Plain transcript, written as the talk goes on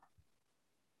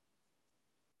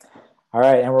All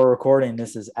right, and we're recording.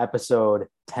 This is episode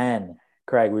 10.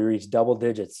 Craig, we reached double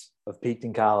digits of peaked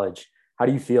in college. How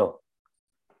do you feel?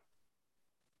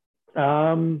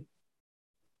 Um,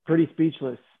 Pretty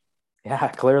speechless, Yeah,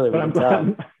 clearly we but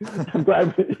can tell. I'm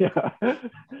glad. Yeah.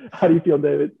 How do you feel,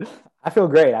 David? I feel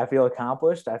great. I feel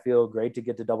accomplished. I feel great to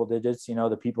get to double digits. You know,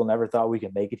 the people never thought we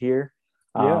could make it here,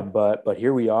 Yeah. but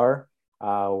here we are.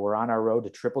 We're on our road to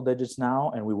triple digits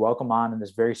now, and we welcome on in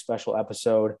this very special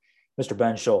episode, Mr.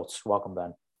 Ben Schultz. Welcome,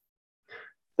 Ben.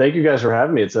 Thank you guys for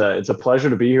having me. It's a pleasure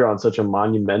to be here on such a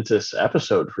monumentous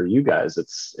episode for you guys.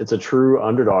 It's a true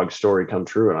underdog story come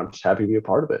true, and I'm just happy to be a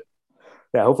part of it.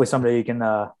 Yeah, hopefully someday you can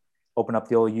open up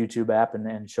the old YouTube app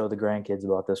and show the grandkids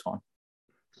about this one.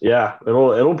 Yeah,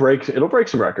 it'll break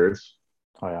some records.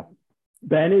 Oh yeah.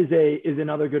 Ben is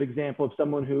another good example of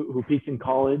someone who peaked in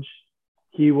college.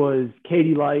 He was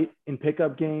Katie Light in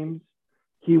pickup games.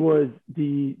 He was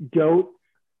the GOAT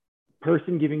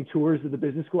person giving tours of the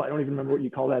business school. I don't even remember what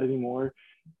you call that anymore.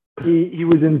 He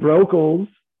was in Brocals,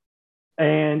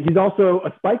 and he's also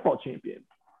a spike ball champion.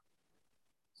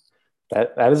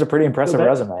 That is a pretty impressive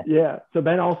resume. Yeah. So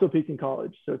Ben also peaked in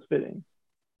college, so it's fitting.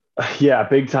 Yeah,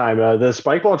 big time. The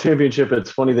Spike Ball Championship. It's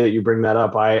funny that you bring that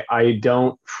up. I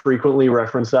don't frequently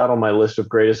reference that on my list of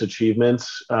greatest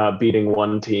achievements, beating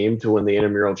one team to win the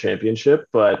intramural championship.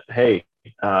 But hey,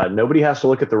 nobody has to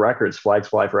look at the records. Flags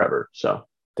fly forever. So.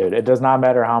 Dude, it does not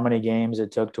matter how many games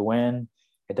it took to win.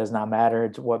 It does not matter.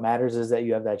 What matters is that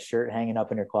you have that shirt hanging up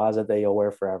in your closet that you'll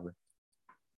wear forever.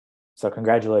 So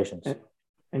congratulations.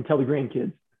 And tell the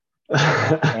grandkids.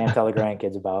 And tell the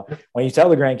grandkids about it. When you tell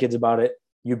the grandkids about it,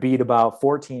 you beat about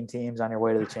 14 teams on your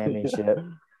way to the championship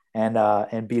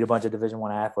and beat a bunch of Division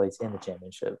I athletes in the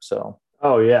championship. So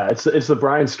oh yeah, it's the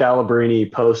Brian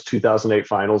Scalabrine post 2008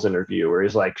 finals interview where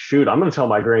he's like, shoot, I'm going to tell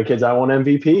my grandkids I won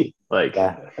MVP. Like,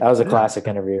 yeah, that was a classic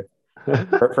interview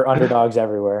for underdogs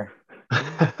everywhere.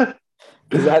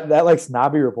 Because that like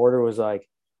snobby reporter was like,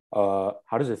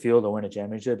 how does it feel to win a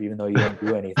championship even though you didn't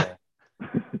do anything?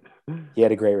 He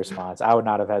had a great response. I would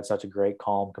not have had such a great,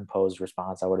 calm, composed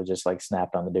response. I would have just like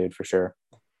snapped on the dude for sure.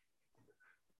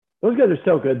 Those guys are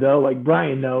so good though. Like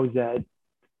Brian knows that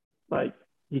like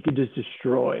he could just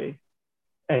destroy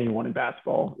anyone in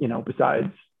basketball,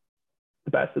 besides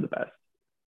the best of the best.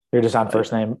 You're just on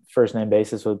first name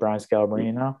basis with Brian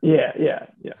Scalabrine now? Yeah.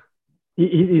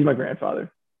 He's my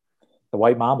grandfather. The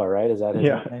White Mamba, right? Is that his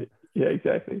name? Yeah,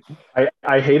 exactly.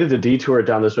 I hated to detour it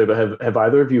down this way, but have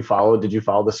either of you did you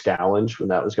follow the Scallenge when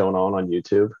that was going on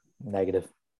YouTube? Negative.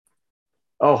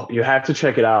 Oh, you have to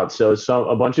check it out. So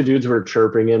a bunch of dudes were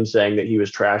chirping him, saying that he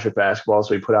was trash at basketball.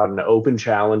 So he put out an open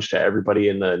challenge to everybody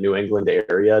in the New England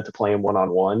area to play him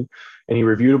one-on-one. And he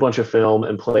reviewed a bunch of film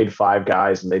and played 5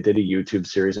 guys, and they did a YouTube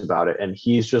series about it. And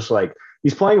he's just like,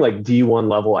 he's playing like D1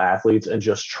 level athletes and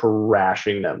just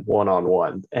trashing them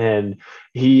one-on-one. And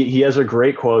he has a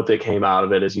great quote that came out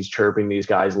of it as he's chirping these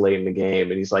guys late in the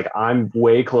game. And he's like, I'm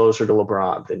way closer to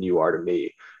LeBron than you are to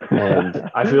me. And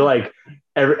I feel like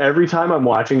every time I'm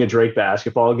watching a Drake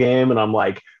basketball game and I'm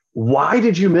like, why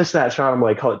did you miss that shot? I'm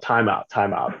like, oh,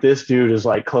 timeout. This dude is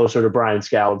like closer to Brian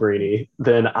Scalabrine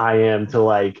than I am to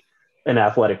like an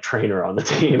athletic trainer on the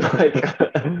team.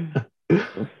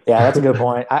 Yeah, that's a good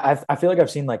point. I feel like I've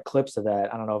seen like clips of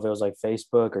that. I don't know if it was like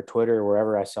Facebook or Twitter or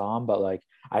wherever I saw them, but like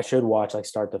I should watch like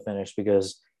start to finish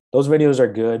because those videos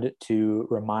are good to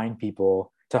remind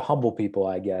people, to humble people,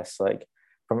 I guess, like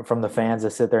from the fans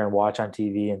that sit there and watch on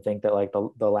TV and think that like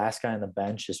the last guy on the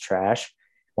bench is trash,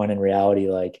 when in reality,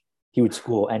 like he would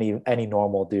school any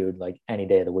normal dude like any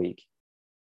day of the week.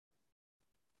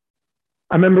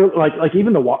 I remember like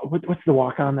even what's the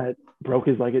walk on that broke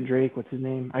his leg at Drake? What's his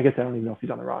name? I guess I don't even know if he's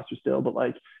on the roster still, but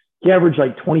like he averaged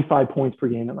like 25 points per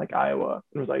game in like Iowa.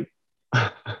 It was like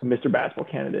a Mr.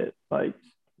 Basketball candidate, like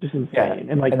just insane. Yeah.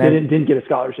 And like and then, didn't get a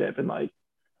scholarship and like.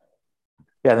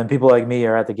 Yeah, then people like me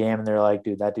are at the game and they're like,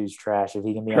 dude, that dude's trash. If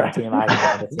he can be on the team, I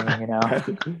can be on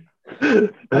the team,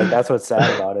 Like that's what's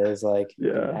sad about it is like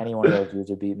dude, any one of those dudes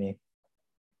would beat me.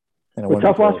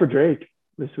 Tough loss for Drake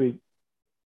this week.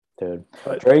 Dude,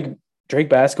 but Drake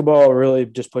basketball really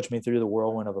just puts me through the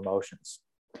whirlwind of emotions.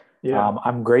 Yeah,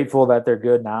 I'm grateful that they're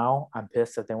good now. I'm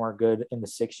pissed that they weren't good in the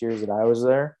 6 years that I was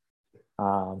there.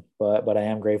 But I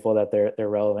am grateful that they're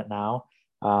relevant now.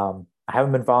 I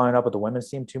haven't been following up with the women's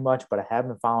team too much, but I have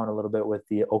been following a little bit with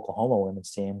the Oklahoma women's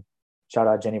team. Shout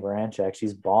out Jenny Baranchek.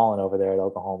 She's balling over there at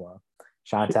Oklahoma.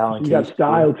 Chantel and Keith. Got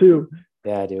style too.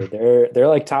 Yeah, dude. They're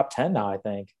like top 10 now, I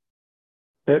think.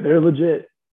 They're legit.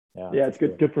 Yeah, it's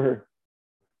good. Good for her.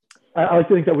 I like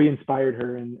to think that we inspired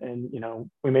her and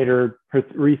we made her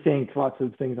rethink lots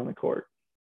of things on the court.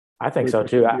 I think so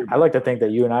too. I like to think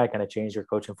that you and I kind of changed your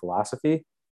coaching philosophy.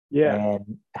 Yeah.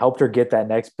 And helped her get that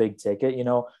next big ticket.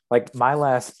 Like my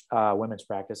last women's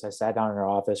practice, I sat down in her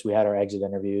office. We had our exit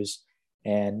interviews,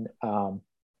 and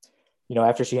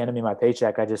after she handed me my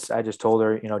paycheck, I just told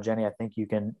her, Jenny, I think you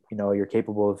can, you're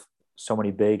capable of so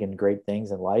many big and great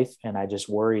things in life, and I just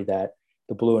worry that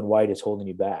the blue and white is holding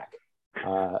you back.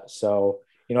 So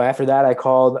after that, I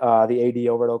called the AD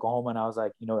over at Oklahoma, and I was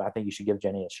like, I think you should give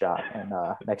Jenny a shot. And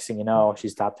next thing you know,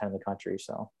 she's top 10 in the country.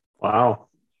 So wow.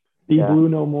 Blue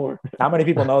no more. Not many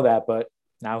people know that, but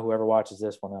now whoever watches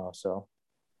this will know. So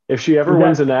if she ever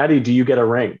wins a natty, do you get a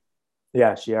ring?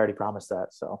 Yeah, she already promised that.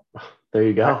 So there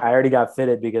you go. I already got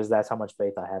fitted because that's how much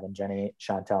faith I have in Jenny,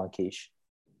 Chantel, and Keish.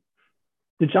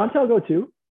 Did Chantel go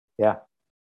too? Yeah.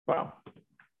 Wow.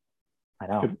 I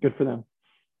know. Good for them.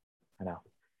 I know.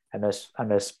 I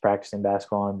miss practicing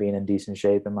basketball and being in decent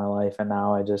shape in my life, and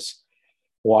now I just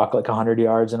walk like 100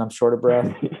 yards and I'm short of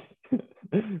breath.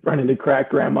 Run into crack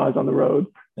grandmas on the road.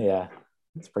 Yeah,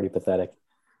 it's pretty pathetic.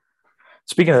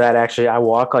 Speaking of that, actually, I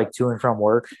walk like to and from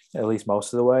work at least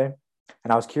most of the way.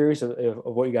 And I was curious of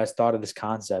what you guys thought of this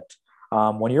concept.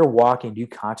 When you're walking, do you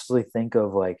consciously think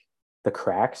of like the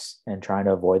cracks and trying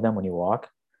to avoid them when you walk?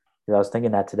 Because I was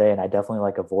thinking that today, and I definitely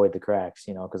like avoid the cracks,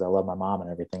 because I love my mom and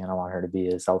everything, and I want her to be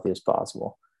as healthy as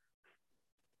possible.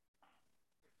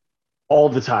 All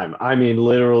the time. I mean,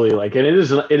 literally, like, and it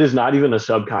is not even a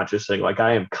subconscious thing. Like,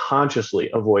 I am consciously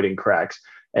avoiding cracks,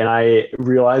 and I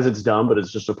realize it's dumb, but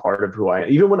it's just a part of who I am.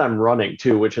 Even when I'm running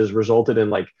too, which has resulted in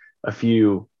like a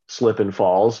few slip and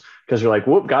falls, because you're like,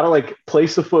 whoop, gotta like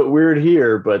place the foot weird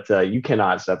here, but you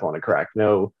cannot step on a crack.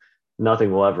 No,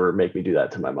 nothing will ever make me do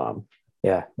that to my mom.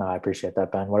 Yeah, no, I appreciate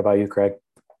that, Ben. What about you, Craig?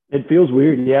 It feels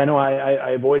weird. Yeah, no, I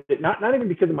avoid it. Not even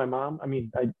because of my mom. I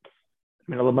mean, I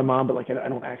love my mom, but like I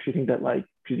don't actually think that like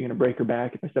she's gonna break her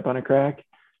back if I step on a crack.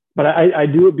 But I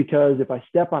do it because if I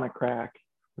step on a crack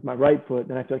with my right foot,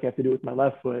 then I feel like I have to do it with my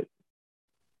left foot,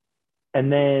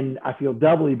 and then I feel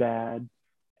doubly bad,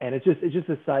 and it's just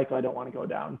a cycle I don't want to go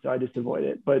down, so I just avoid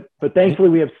it. But thankfully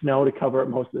we have snow to cover up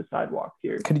most of the sidewalks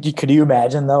here. Could you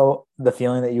imagine though the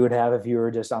feeling that you would have if you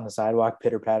were just on the sidewalk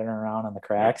pitter pattering around on the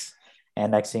cracks,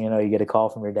 and next thing you know you get a call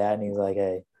from your dad and he's like,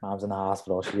 "Hey, mom's in the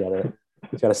hospital. She's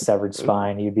got a severed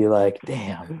spine." You'd be like,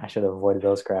 "Damn, I should have avoided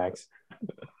those cracks."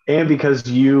 And because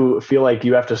you feel like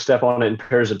you have to step on it in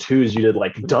pairs of twos, you did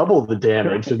like double the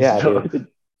damage. Yeah, so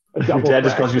your dad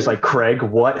just calls you, like, Craig,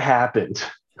 what happened?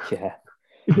 Yeah.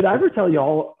 Did I ever tell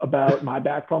y'all about my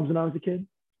back problems when I was a kid?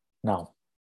 No.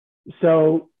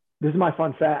 So this is my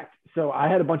fun fact. So I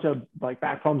had a bunch of like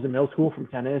back problems in middle school from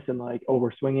tennis and like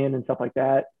over swinging and stuff like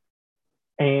that.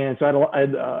 And so I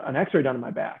had an x-ray done in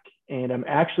my back, and I'm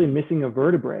actually missing a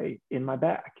vertebrae in my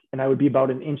back. And I would be about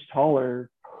an inch taller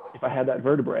if I had that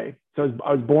vertebrae. So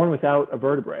I was born without a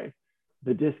vertebrae.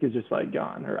 The disc is just like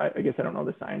gone, or I guess I don't know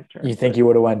the science term. You think you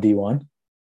would have went D1?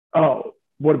 Oh,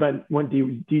 went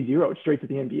D0 straight to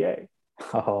the NBA.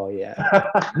 Oh, yeah.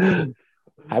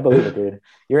 I believe it, dude.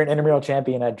 You're an intramural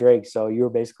champion at Drake, so you were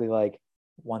basically like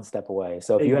one step away.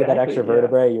 So if you had that extra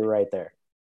vertebrae, you're right there.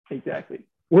 Exactly.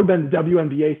 Would have been the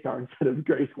WNBA star instead of the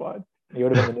Gray Squad. You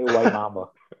would have been the new White Mamba.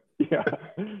 Yeah,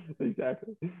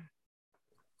 exactly.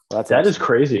 Well, that is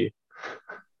crazy.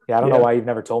 Yeah, I don't know why you've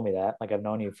never told me that. Like, I've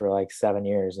known you for like 7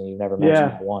 years and you've never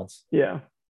mentioned it once. Yeah.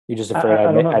 You just afraid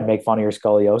I'd make fun of your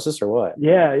scoliosis or what?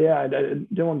 Yeah. I don't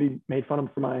want to be made fun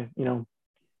of for my,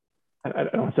 I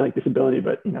don't want to say like disability,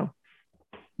 but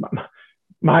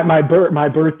my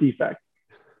birth defect.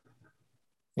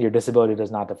 Your disability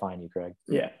does not define you, Craig.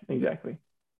 Yeah, exactly.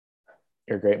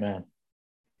 You're a great man.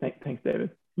 Thanks, David.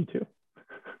 You too.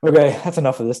 Okay, that's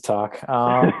enough of this talk.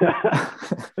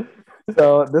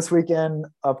 So this weekend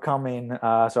upcoming,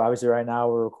 so obviously right now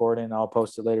we're recording, I'll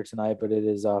post it later tonight, but it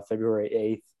is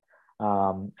February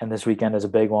 8th. And this weekend is a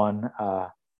big one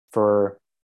for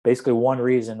basically one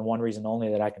reason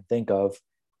only that I can think of,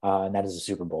 and that is the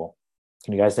Super Bowl.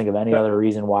 Can you guys think of any other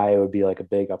reason why it would be like a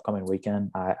big upcoming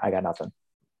weekend? I got nothing.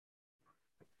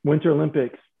 Winter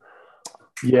Olympics.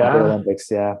 Yeah. Winter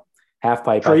Olympics, yeah. Half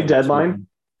pipe. Trade deadline.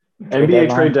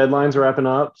 NBA trade deadline's wrapping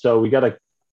up, so we got to,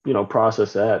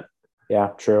 process that. Yeah,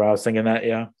 true. I was thinking that,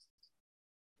 yeah.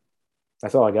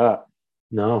 That's all I got.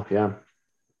 No, yeah.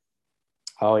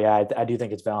 Oh, yeah, I do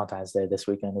think it's Valentine's Day this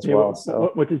weekend as well.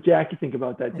 So what does Jackie think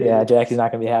about that day? Yeah, Jackie's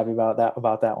not going to be happy about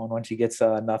that one when she gets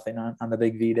nothing on the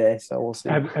big V Day, so we'll see.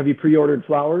 Have you pre-ordered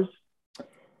flowers?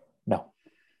 No.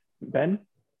 Ben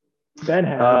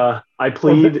has. I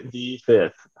plead the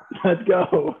 5th. Let's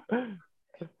go.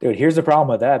 Dude, here's the problem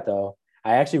with that, though.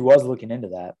 I actually was looking into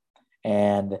that.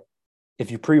 And if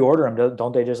you pre-order them,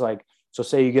 don't they just like So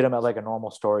say you get them at like a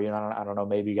normal store, I don't know,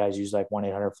 maybe you guys use like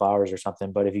 1-800-Flowers or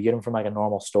something, but if you get them from like a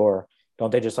normal store,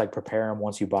 don't they just like prepare them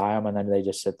once you buy them and then they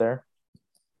just sit there?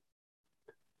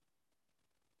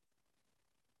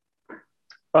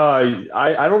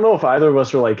 I don't know if either of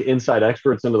us are like inside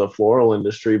experts into the floral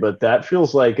industry, but that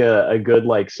feels like a good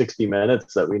like 60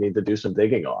 minutes that we need to do some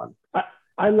digging on.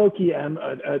 I low-key am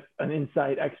an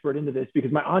inside expert into this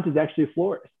because my aunt is actually a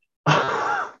florist.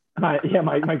 My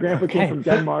grandpa came from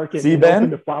Denmark and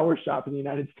opened a flower shop in the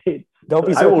United States. Don't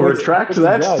be so I will retract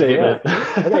that statement.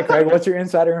 Yeah. Okay, Craig, what's your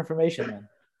insider information then?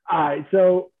 All right,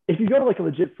 so if you go to like a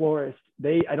legit florist,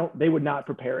 they would not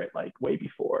prepare it like way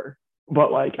before.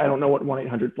 But like I don't know what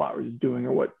 1-800-Flowers is doing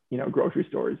or what grocery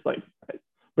stores like.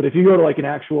 But if you go to like an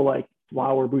actual like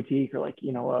flower boutique or like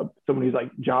someone who's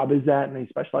like job is that and they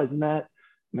specialize in that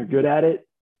and they're good at it,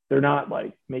 they're not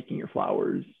like making your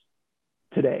flowers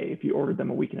today if you ordered them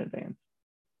a week in advance.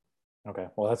 Okay,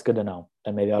 well that's good to know,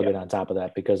 and maybe I'll get on top of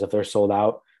that because if they're sold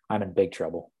out, I'm in big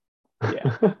trouble.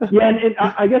 Yeah, and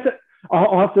I guess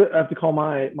I'll have to call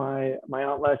my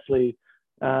aunt Leslie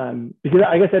because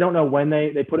I guess I don't know when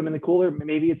they put them in the cooler.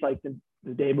 Maybe it's like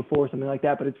the day before or something like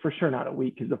that, but it's for sure not a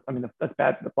week because that's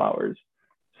bad for the flowers.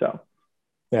 So.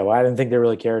 Yeah, well, I didn't think they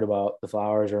really cared about the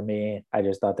flowers or me. I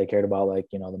just thought they cared about like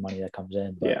the money that comes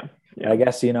in. But yeah. I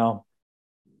guess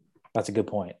that's a good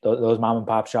point. Those mom and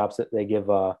pop shops that they give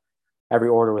every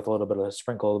order with a little bit of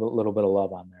a little bit of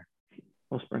love on there.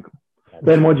 A sprinkle.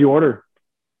 Ben, what'd you order?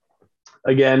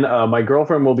 Again, my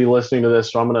girlfriend will be listening to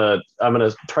this, so I'm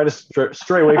gonna try to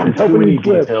stray away from too many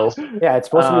details. Yeah, it's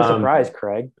supposed to be a surprise,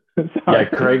 Craig. Yeah,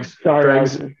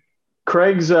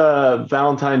 Craig's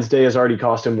Valentine's Day has already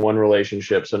cost him one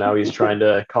relationship, so now he's trying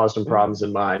to cause some problems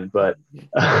in mine. But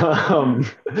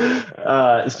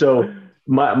so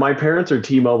my parents are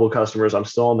T-Mobile customers. I'm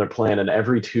still on their plan, and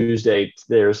every Tuesday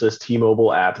there's this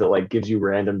T-Mobile app that like gives you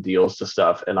random deals to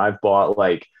stuff. And I've bought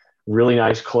like really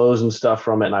nice clothes and stuff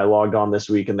from it. And I logged on this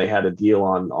week, and they had a deal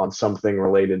on something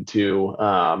related to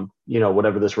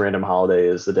whatever this random holiday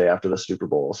is the day after the Super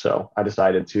Bowl. So I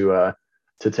decided to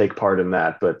take part in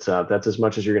that, but that's as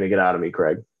much as you're going to get out of me,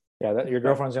 Craig. Yeah, your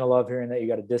girlfriend's going to love hearing that you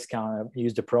got a discount and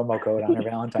used a promo code on her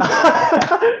Valentine's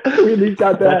Day. We at least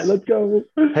got that. Let's go.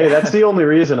 Hey, that's the only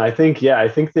reason. I think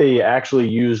they actually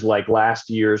use like last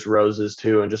year's roses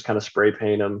too and just kind of spray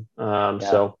paint them.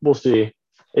 So we'll see.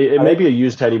 It may be a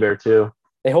used teddy bear too.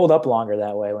 They hold up longer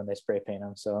that way when they spray paint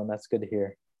them, so that's good to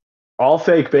hear. All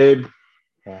fake, babe.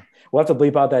 Yeah, we'll have to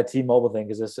bleep out that T-Mobile thing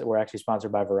because we're actually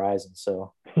sponsored by Verizon.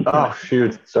 So. Oh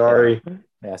shoot! Sorry.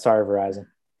 Yeah, sorry, Verizon.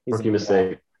 Rookie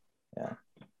mistake. Yeah.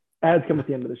 Ads come at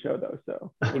the end of the show though,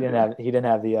 so he didn't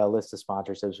have the list of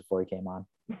sponsorships before he came on.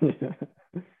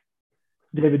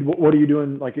 David, what are you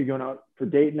doing? Like, are you going out for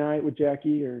date night with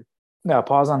Jackie or? No,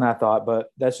 pause on that thought,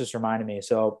 but that's just reminding me.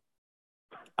 So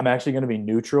I'm actually going to be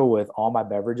neutral with all my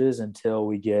beverages until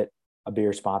we get a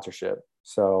beer sponsorship.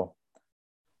 So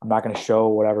I'm not going to show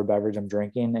whatever beverage I'm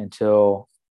drinking until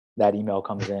that email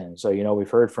comes in. So, we've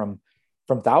heard from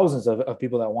thousands of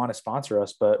people that want to sponsor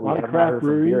us, but we haven't heard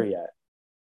from beer yet.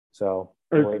 So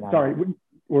we're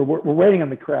waiting on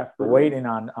the craft brewery. We're waiting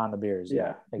on the beers.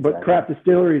 Yeah. Exactly. But craft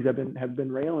distilleries have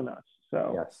been railing us.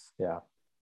 So yes. Yeah.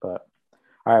 But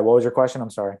all right. What was your question? I'm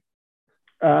sorry.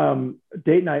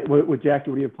 Date night with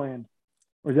Jackie, what do you have planned?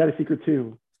 Or is that a secret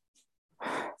too?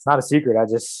 It's not a secret.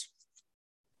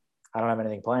 I don't have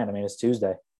anything planned. I mean, it's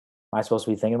Tuesday. Am I supposed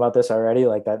to be thinking about this already?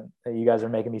 Like that you guys are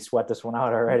making me sweat this one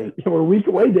out already. Yeah, we're a week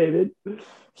away, David.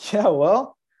 Yeah,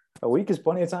 well, a week is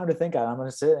plenty of time to think on. I'm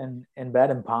going to sit in bed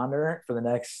and ponder for the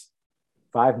next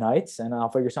 5 nights, and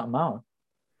I'll figure something out.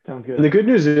 Sounds good. And the good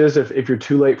news is if you're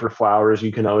too late for flowers,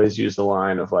 you can always use the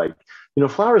line of like,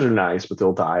 flowers are nice, but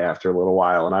they'll die after a little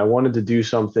while. And I wanted to do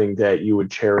something that you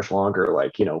would cherish longer,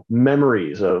 like,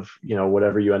 memories of,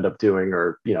 whatever you end up doing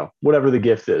or, whatever the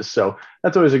gift is. So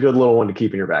that's always a good little one to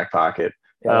keep in your back pocket.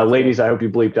 Yeah, ladies, I hope you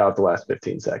bleeped out the last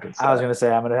 15 seconds. I was going to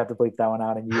say, I'm going to have to bleep that one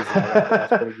out and use it.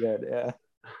 That's pretty good. Yeah.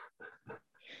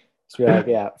 So like,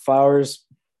 yeah, flowers,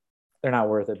 they're not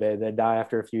worth it, babe. They die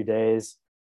after a few days.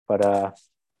 But,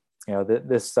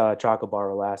 this chocolate bar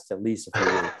will last at least a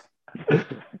few weeks.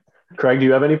 Craig, do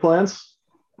you have any plans?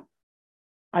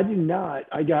 I do not.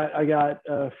 I got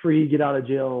a free get out of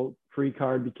jail free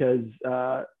card because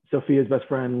Sophia's best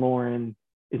friend Lauren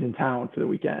is in town for the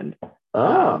weekend.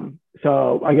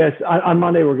 So I guess on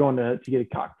Monday we're going to get a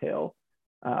cocktail.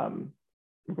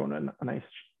 We're going to a nice,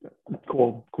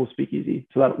 cool speakeasy.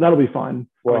 So that'll be fun.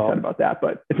 I'm excited about that.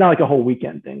 But it's not like a whole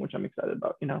weekend thing, which I'm excited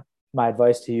about. My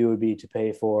advice to you would be to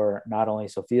pay for not only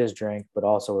Sophia's drink, but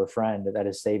also her friend that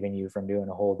is saving you from doing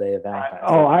a whole day of Valentine's.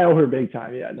 I owe her big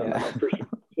time. Yeah, no, for sure.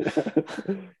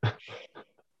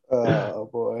 Oh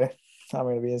boy, I'm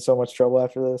gonna be in so much trouble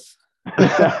after this.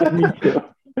 Me too.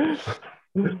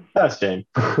 That's Shane.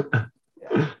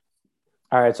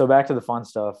 All right, so back to the fun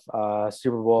stuff.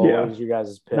 Super Bowl. Yeah. What was your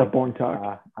guys' pick? That boring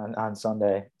talk. On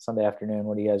Sunday afternoon?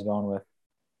 What are you guys going with?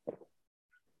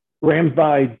 Rams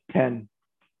by 10.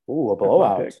 Ooh, a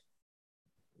blowout.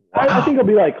 I think it'll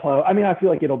be like close. I mean, I feel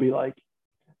like it'll be like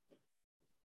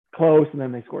close, and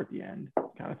then they score at the end,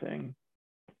 kind of thing.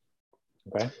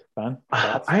 Okay, fine.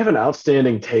 I have an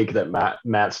outstanding take that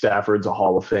Matt Stafford's a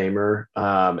Hall of Famer,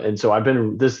 and so I've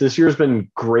been this year's been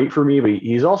great for me, but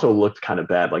he's also looked kind of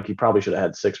bad. Like he probably should have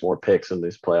had 6 more picks in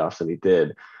these playoffs than he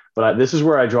did. But this is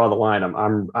where I draw the line.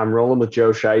 I'm rolling with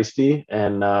Joe Shiesty,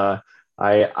 and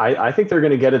I think they're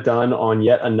going to get it done on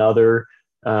yet another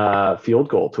field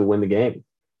goal to win the game.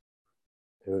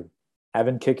 Dude,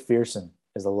 Evan Kickfierson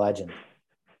is a legend.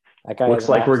 That guy looks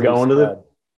like we're going to the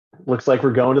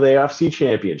AFC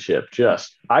Championship.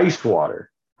 Just ice water.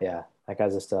 Yeah, that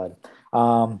guy's a stud.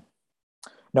 No,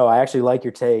 I actually like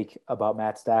your take about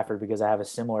Matt Stafford because I have a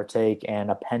similar take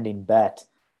and a pending bet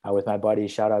with my buddy.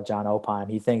 Shout out John Opine.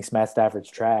 He thinks Matt Stafford's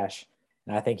trash,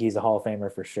 and I think he's a Hall of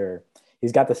Famer for sure.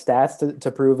 He's got the stats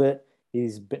to prove it.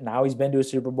 He's been to a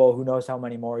Super Bowl. Who knows how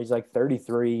many more? He's like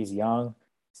 33. He's young.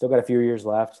 Still got a few years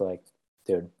left. Like,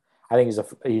 dude, I think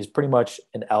he's pretty much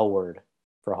an L word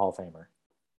for a Hall of Famer.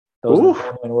 Those in the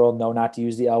gambling world know not to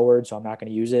use the L word, so I'm not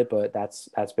going to use it. But that's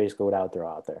basically what I would throw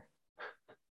out there.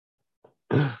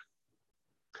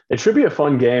 It should be a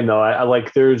fun game, though. I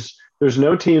like. There's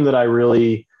no team that I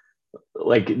really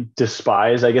like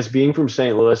despise. I guess being from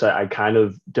St. Louis, I kind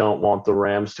of don't want the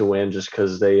Rams to win just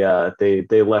because they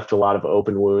left a lot of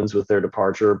open wounds with their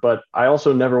departure. But I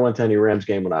also never went to any Rams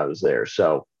game when I was there.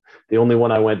 So the only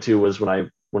one I went to was when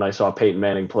I saw Peyton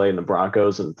Manning play in the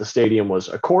Broncos, and the stadium was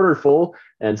a quarter full,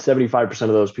 and 75% of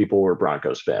those people were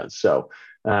Broncos fans. So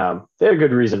they had a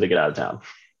good reason to get out of town.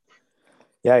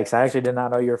 Yeah, because I actually did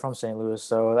not know you were from St. Louis,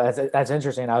 so that's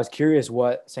interesting. I was curious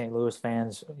what St. Louis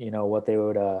fans, what they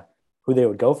would who they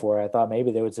would go for. I thought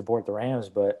maybe they would support the Rams,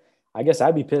 but I guess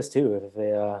I'd be pissed too if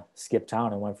they skipped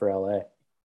town and went for LA.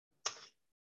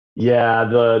 Yeah,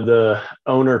 the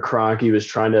owner Kroenke was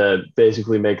trying to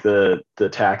basically make the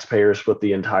taxpayers foot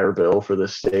the entire bill for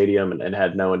this stadium and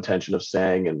had no intention of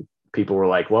staying. And people were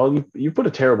like, well, you put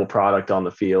a terrible product on the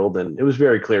field. And it was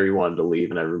very clear he wanted to leave.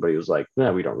 And everybody was like,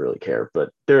 no, we don't really care. But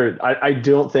I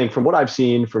don't think, from what I've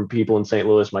seen from people in St.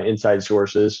 Louis, my inside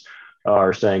sources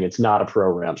are saying it's not a pro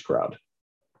Rams crowd.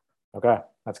 Okay,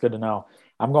 that's good to know.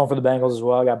 I'm going for the Bengals as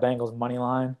well. I got Bengals money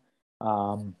line.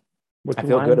 I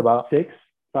feel good about 6,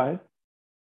 5,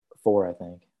 4. I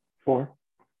think 4.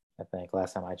 I think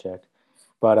last time I checked,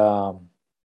 but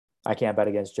I can't bet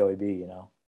against Joey B.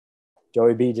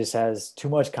 Joey B just has too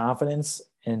much confidence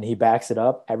and he backs it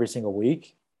up every single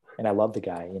week. And I love the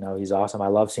guy. He's awesome. I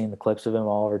love seeing the clips of him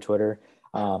all over Twitter.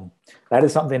 That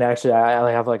is something actually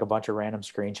I have like a bunch of random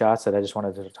screenshots that I just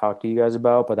wanted to talk to you guys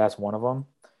about, but that's one of them.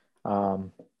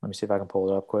 Let me see if I can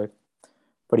pull it up quick.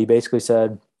 But he basically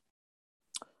said,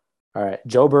 all right,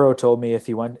 Joe Burrow told me if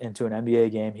he went into an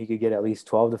NBA game, he could get at least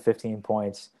 12 to 15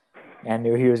 points and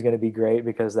knew he was going to be great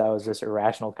because that was just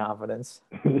irrational confidence.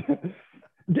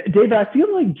 Dave, I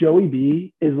feel like Joey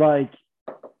B is like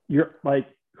you're like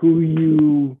who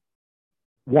you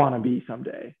want to be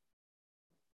someday.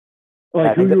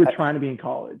 Like who you were trying to be in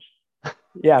college.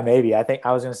 Yeah, maybe. I think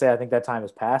that time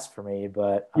has passed for me,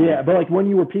 but yeah, but like when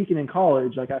you were peaking in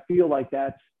college, like I feel like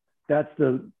that's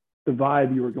the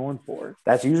vibe you were going for.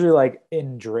 That's usually like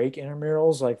in Drake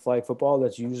intramurals, like flag football.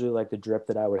 That's usually like the drip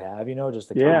that I would have, just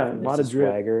the confidence, a lot of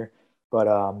swagger.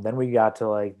 But then we got to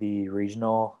like the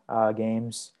regional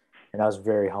games, and that was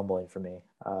very humbling for me.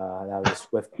 That was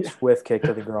a swift kick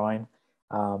to the groin,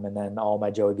 and then all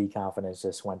my Joey B confidence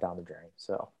just went down the drain.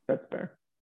 So that's fair.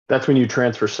 That's when you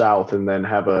transfer south and then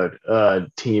have a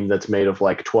team that's made of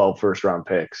like 12 first-round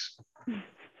picks.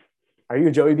 Are you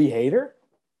a Joey B hater?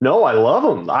 No, I love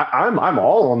him. I'm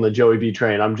all on the Joey B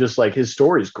train. I'm just like, his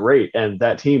story's great, and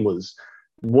that team was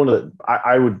one of the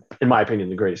I would, in my opinion,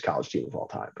 the greatest college team of all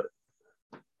time. But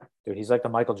dude, he's like the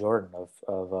Michael Jordan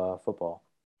of football.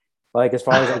 Like as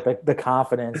far as like the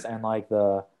confidence and like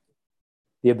the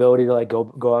ability to like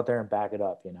go out there and back it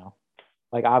up.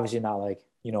 Like obviously not like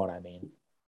you know what I mean.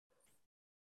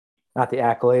 Not the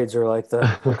accolades or like the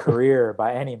career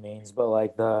by any means, but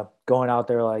like the going out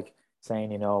there like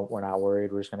saying, we're not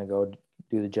worried. We're just going to go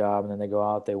do the job. And then they go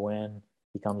out, they win.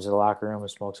 He comes to the locker room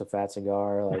and smokes a fat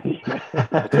cigar. Like,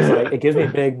 it's just like it gives me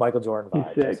big Michael Jordan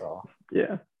vibes. That's all.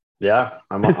 Yeah. Yeah.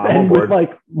 I'm on board. With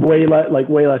like way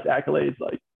less accolades.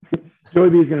 Like Joey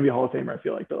B is going to be a Hall of Famer, I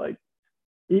feel like, but like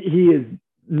he is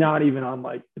not even on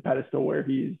like the pedestal where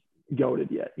he's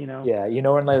goated yet, you know? Yeah, you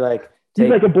know when they like he's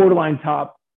like a borderline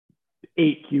top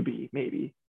 8 QB,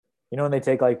 maybe. You know when they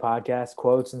take like podcast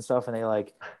quotes and stuff and they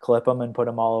like clip them and put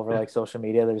them all over like social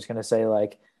media, they're just gonna say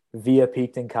like Via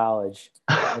peaked in college.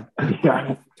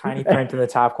 Like, tiny print in the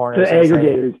top corner. The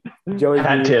aggregators. Joey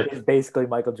B is basically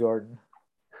Michael Jordan.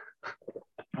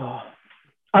 Oh.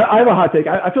 I have a hot take.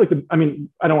 I feel like I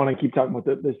don't want to keep talking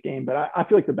about this game, but I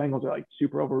feel like the Bengals are like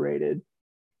super overrated,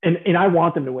 and I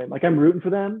want them to win. Like I'm rooting for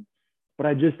them, but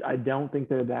I don't think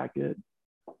they're that good.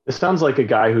 This sounds like a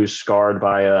guy who's scarred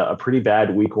by a pretty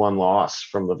bad week 1 loss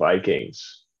from the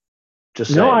Vikings.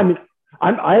 Just saying. No,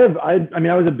 I have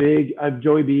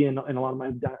Joey B in a lot of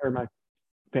my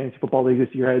fantasy football leagues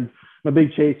this year. I'm a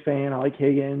big Chase fan. I like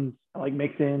Higgins. I like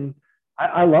Mixon.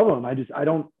 I love them. I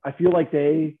feel like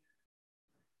they've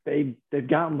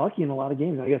gotten lucky in a lot of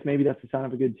games. I guess maybe that's the sign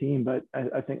of a good team, but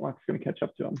I think luck's going to catch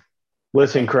up to them.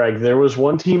 Listen, Craig, there was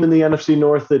one team in the NFC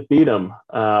North that beat them,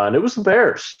 and it was the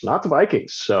Bears, not the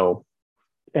Vikings. So,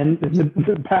 and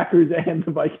the Packers and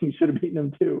the Vikings should have beaten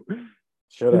them too.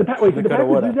 Did the Packers lose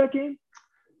that game?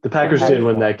 The Packers did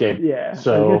win that game. Yeah.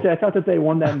 So I thought that they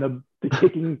won that in the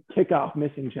kickoff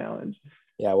missing challenge.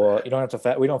 Yeah, well, you don't have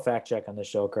to. We don't fact check on this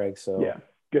show, Craig. So yeah,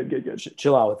 good.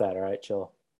 Chill out with that, all right?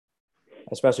 Chill.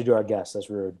 Especially to our guests. That's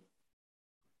rude.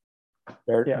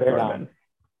 Bear down.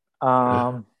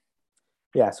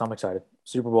 Yeah, so I'm excited.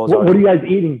 Super Bowl. What are you guys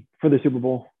eating for the Super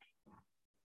Bowl?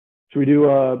 Should we do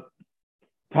a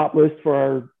top list for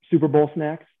our Super Bowl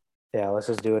snacks? Yeah, let's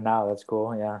just do it now. That's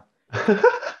cool. Yeah.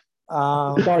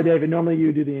 Sorry, David. Normally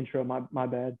you do the intro. My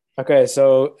bad. Okay,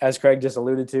 so as Craig just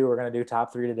alluded to, we're going to do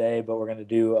top 3 today, but we're going to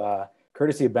do,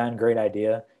 courtesy of Ben, great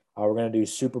idea. We're going to do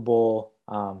Super Bowl,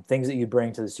 things that you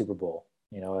bring to the Super Bowl,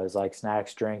 as like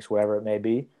snacks, drinks, whatever it may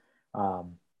be.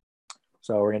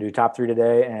 So we're going to do top 3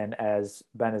 today, and as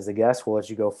Ben is the guest, we'll let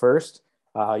you go first.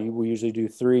 We usually do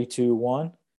 3, 2,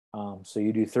 1. So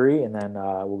you do 3, and then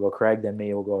we'll go Craig, then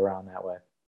me. We'll go around that way.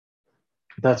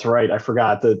 That's right. I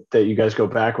forgot that you guys go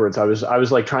backwards. I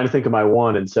was like trying to think of my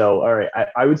 1, and so all right,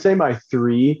 I would say my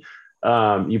 3.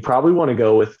 You probably want to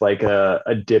go with like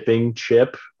a dipping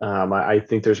chip. I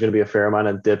think there's going to be a fair amount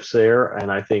of dips there,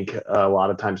 and I think a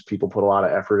lot of times people put a lot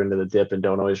of effort into the dip and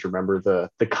don't always remember the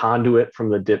conduit from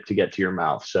the dip to get to your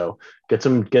mouth. So get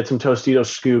some Tostitos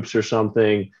scoops or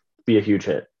something. Be a huge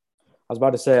hit. I was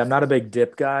about to say I'm not a big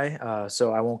dip guy,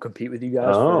 so I won't compete with you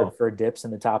guys for dips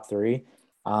in the top 3.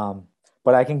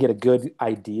 But I can get a good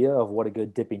idea of what a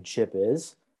good dipping chip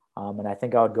is. And I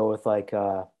think I would go with like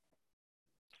a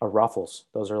Ruffles.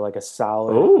 Those are like a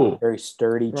solid, very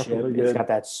sturdy chip. It's got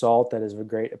that salt that is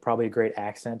probably a great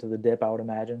accent to the dip, I would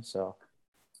imagine. So,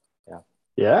 yeah.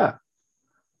 Yeah.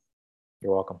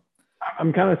 You're welcome.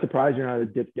 I'm kind of surprised you're not a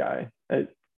dip guy.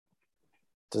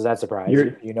 Does that surprise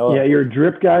you? Yeah, you're a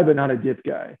drip guy, but not a dip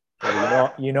guy.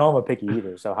 I'm a picky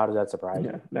eater, so how does that surprise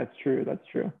you? Yeah, that's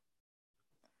true.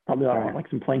 Probably like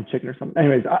some plain chicken or something.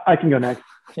 Anyways, I can go next.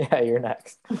 Yeah, you're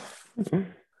next.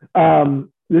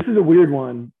 This is a weird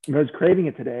one. I was craving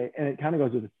it today, and it kind of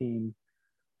goes with the theme.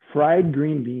 Fried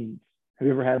green beans. Have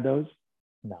you ever had those?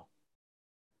 No.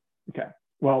 Okay.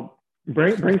 Well,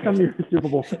 bring some to your Super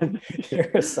Bowl. You're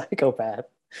a psychopath.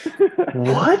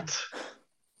 What?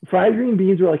 Fried green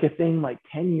beans were like a thing like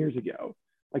 10 years ago.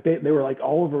 Like they were like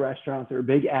all over restaurants. They were a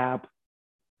big app.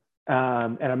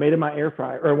 And I made them in my air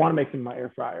fryer, or I want to make them in my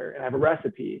air fryer, and I have a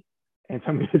recipe, and so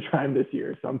I'm going to try them this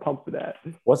year. So I'm pumped for that.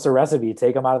 What's the recipe? You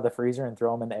take them out of the freezer and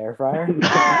throw them in the air fryer?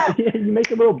 Yeah, you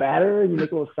make a little batter and you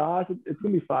make a little sauce. It's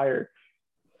going to be fire.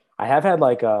 I have had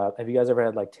have you guys ever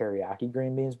had like teriyaki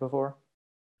green beans before?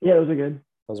 Yeah, those are good.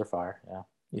 Those are fire. Yeah.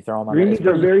 You throw them on. Green beans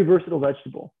are a very versatile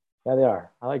vegetable. Yeah, they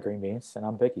are. I like green beans, and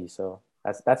I'm picky, so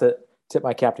that's a tip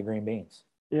my cap to green beans.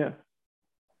 Yeah.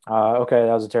 Okay,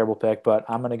 that was a terrible pick, but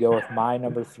I'm going to go with my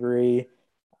number 3.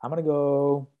 I'm going to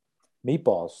go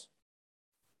meatballs.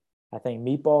 I think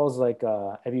meatballs, like,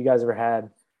 have you guys ever had,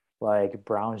 like,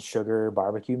 brown sugar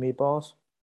barbecue meatballs?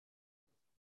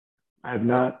 I have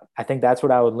not. I think that's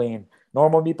what I would lean.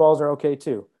 Normal meatballs are okay,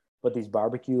 too, but these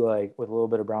barbecue, like, with a little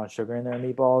bit of brown sugar in their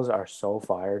meatballs are so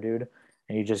fire, dude.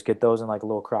 And you just get those in, like, a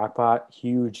little crock pot.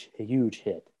 Huge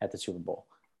hit at the Super Bowl.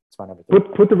 That's my number 3.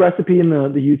 Put the recipe in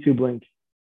the YouTube link.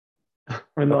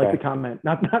 Or in the comment,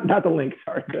 not the link.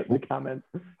 Sorry, the comment.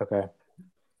 Okay.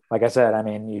 Like I said, I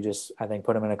mean, I think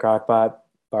put them in a crock pot,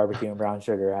 barbecue and brown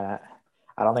sugar. I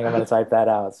don't think I'm going to type that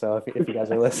out. So if you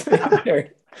guys are listening,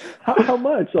 how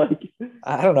much? Like,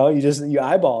 I don't know. You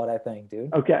eyeball it, I think,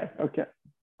 dude. Okay.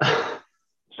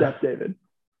 Chef David.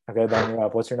 Okay, Ben, you're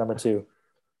up. What's your number 2?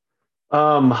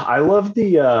 I love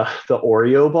the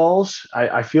Oreo balls.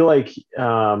 I feel like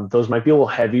those might be a little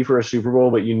heavy for a Super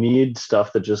Bowl, but you need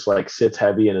stuff that just like sits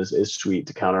heavy and is sweet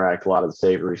to counteract a lot of the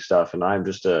savory stuff. And I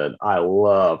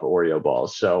love Oreo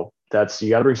balls. So you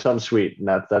got to bring something sweet, and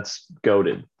that's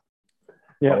goated.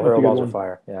 Yeah, Oh, that's a Oreo good balls are one.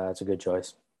 fire. Yeah, that's a good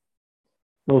choice.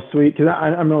 A little sweet because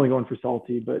I'm only going for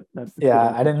salty, but that's a good Yeah,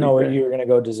 one I for didn't know sweet what there. you were gonna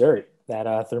go dessert.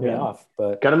 That threw me Yeah, off,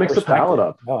 but Got to I mix the respect palate it.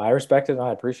 up. No, I respect it. And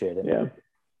I appreciate it. yeah.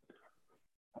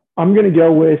 I'm gonna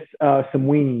go with some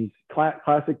weenies.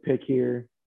 Classic pick here,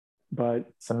 but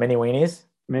Some mini weenies.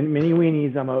 mini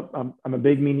weenies. I'm a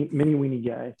big mini weenie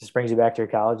guy. Just brings you back to your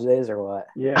college days, or what?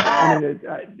 Yeah, I mean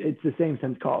it's the same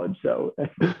since college, so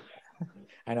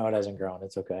I know it hasn't grown.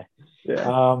 It's okay.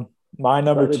 yeah. My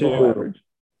number Slightly below two. average.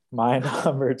 My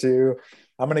number two.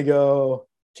 I'm gonna go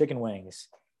chicken wings.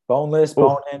 Boneless, Oh,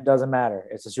 bone in, doesn't matter.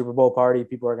 It's a Super Bowl party.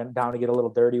 People are down to get a little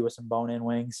dirty with some bone in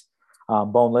wings.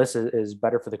 Boneless is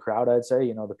better for the crowd, I'd say.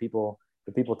 You know, the people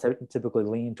typically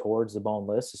lean towards the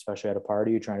boneless, especially at a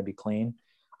party. You're trying to be clean,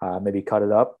 maybe cut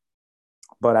it up.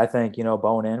 But I think,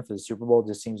 bone in for the Super Bowl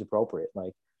just seems appropriate.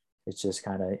 Like it's just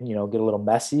kind of, get a little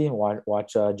messy and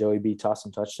watch Joey B toss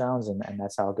some touchdowns, and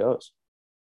that's how it goes.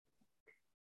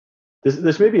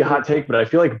 this may be a hot take, but I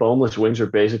feel like boneless wings are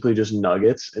basically just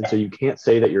nuggets, and so you can't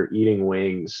say that you're eating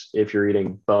wings if you're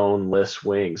eating boneless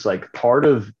wings. Like part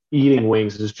of eating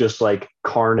wings is just like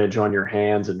carnage on your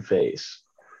hands and face.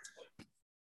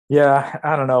 Yeah,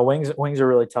 I don't know. Wings are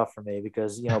really tough for me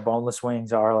because boneless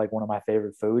wings are like one of my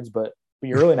favorite foods. But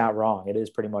you're really not wrong. It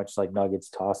is pretty much like nuggets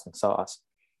tossed in sauce.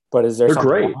 But is there They're something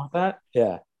great. wrong with that?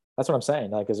 Yeah, that's what I'm saying.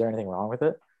 Like, is there anything wrong with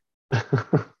it?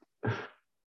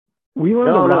 We learned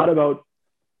a No, lot no. about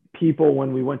people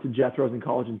when we went to Jethro's in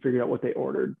college and figured out what they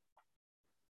ordered.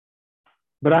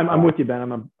 But I'm with you, Ben.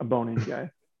 I'm a bone-in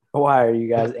guy. Why are you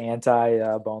guys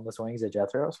anti boneless wings at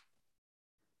Jethro's?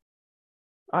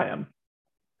 I am.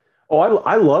 Oh,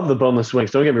 I love the boneless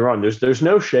wings. Don't get me wrong. There's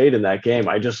no shade in that game.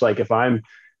 I just like if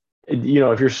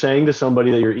you're saying to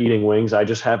somebody that you're eating wings, I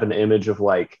just have an image of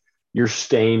like you're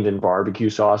stained in barbecue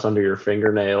sauce under your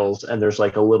fingernails, and there's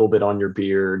like a little bit on your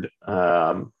beard,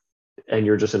 and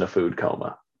you're just in a food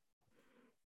coma.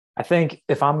 I think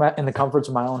if I'm in the comforts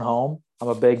of my own home, I'm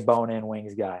a big bone-in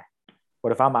wings guy.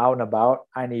 But if I'm out and about,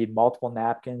 I need multiple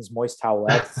napkins, moist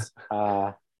towelettes,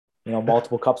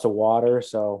 multiple cups of water.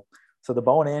 So the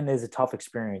bone-in is a tough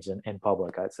experience in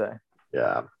public, I'd say,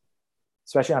 Yeah.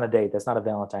 especially on a date. That's not a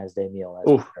Valentine's Day meal. That's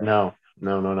Oh, sure. no,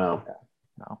 no, no, no. Yeah,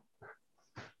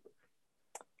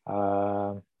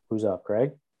 no. Who's up,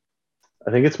 Craig? I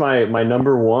think it's my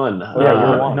number one. Oh, yeah,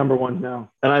 you're one. Number one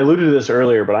now. And I alluded to this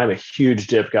earlier, but I'm a huge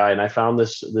dip guy, and I found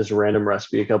this random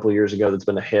recipe a couple of years ago that's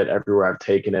been a hit everywhere I've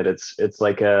taken it. It's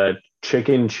like a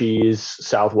chicken cheese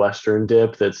southwestern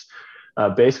dip that's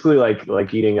basically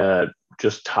like eating a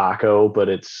just taco, but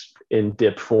it's in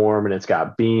dip form, and it's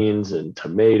got beans and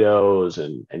tomatoes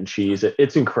and cheese.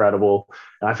 It's incredible.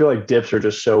 And I feel like dips are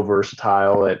just so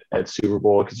versatile at Super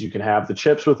Bowl because you can have the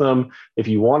chips with them. If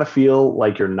you want to feel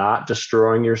like you're not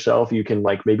destroying yourself, you can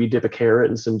like maybe dip a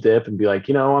carrot in some dip and be like,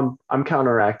 I'm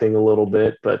counteracting a little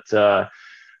bit, but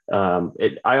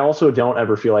I also don't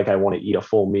ever feel like I want to eat a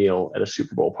full meal at a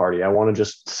Super Bowl party. I want to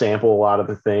just sample a lot of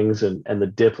the things, and the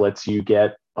dip lets you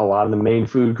get a lot of the main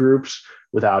food groups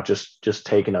without just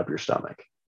taking up your stomach.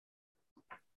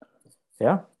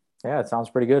 Yeah. Yeah, it sounds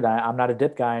pretty good. I'm not a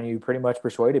dip guy, and you pretty much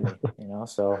persuaded me,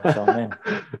 so I'm in. That's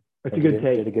I a think good you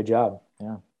take. did a good job.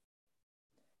 Yeah.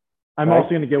 I'm Right. also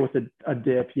going to go with a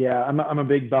dip. Yeah, I'm a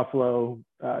big buffalo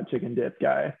chicken dip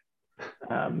guy.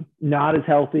 Not as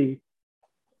healthy.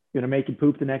 Going to make you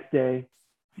poop the next day,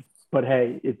 but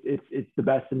hey, it's the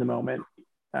best in the moment.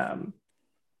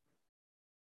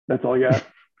 That's all I got.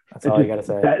 That's all you got to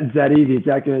say. Is that easy? It's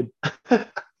that good.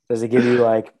 Does it give you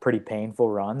like pretty painful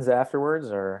runs afterwards,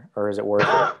 or is it worth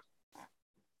it?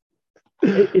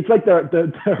 It's like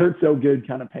the hurt so good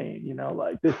kind of pain,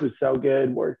 like this was so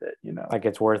good, worth it, Like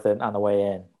it's worth it on the way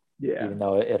in, Yeah. even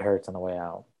though it hurts on the way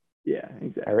out. Yeah,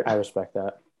 exactly. I respect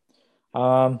that.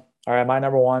 All right, my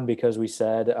number one, because we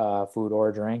said food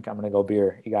or drink, I'm gonna go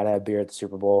beer. You gotta have beer at the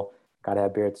Super Bowl. Gotta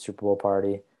have beer at the Super Bowl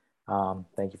party.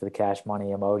 Thank you for the cash money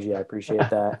emoji. I appreciate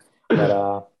that.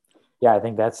 But yeah, I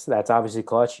think that's obviously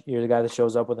clutch. You're the guy that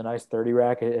shows up with a nice 30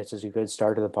 rack. It's just a good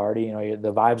start to the party.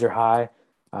 The vibes are high,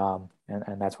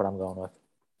 and that's what I'm going with.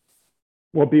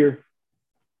 What beer?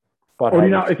 But Or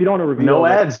if you don't want to reveal, no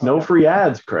ads, no free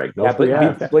ads, Craig. No free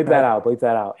ads. Bleep that out. Bleep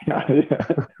that out.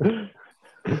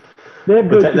 They have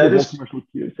good that is commercials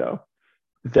too. So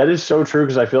that is so true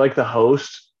because I feel like the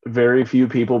host very few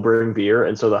people bring beer,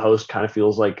 and so the host kind of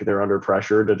feels like they're under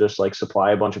pressure to just like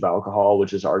supply a bunch of alcohol,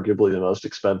 which is arguably the most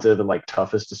expensive and like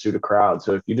toughest to suit a crowd.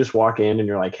 So if you just walk in and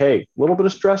you're like, hey, a little bit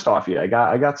of stress off you, I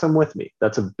got some with me,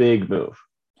 that's a big move.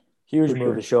 Huge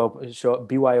move to show up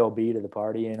BYOB to the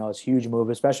party. You know, it's a huge move,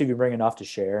 especially if you bring enough to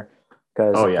share.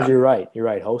 Because Oh yeah. you're right. You're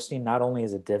right. Hosting, not only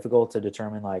is it difficult to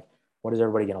determine like what is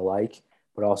everybody going to like,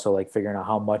 but also like figuring out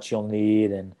how much you'll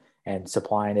need and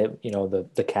supplying it. You know,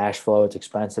 the cash flow. It's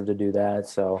expensive to do that.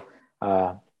 So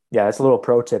yeah, that's a little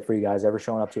pro tip for you guys. Ever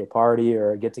showing up to a party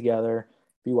or a get together,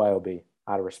 BYOB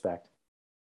out of respect.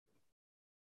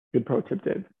 Good pro tip,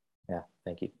 Dave. Yeah,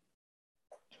 thank you.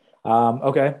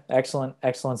 Okay,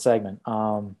 excellent segment.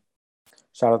 Shout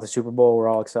out the Super Bowl. We're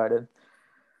all excited.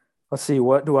 Let's see,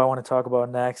 what do I want to talk about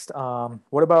next?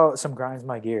 What about some grinds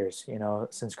my gears? You know,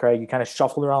 since Craig, you kind of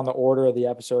shuffled around the order of the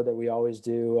episode that we always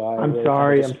do. I'm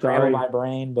sorry. My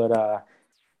brain, but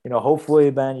you know, hopefully,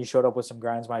 Ben, you showed up with some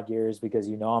grinds my gears because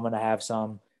you know I'm going to have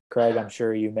some. Craig, I'm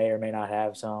sure you may or may not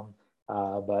have some.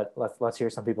 But let's hear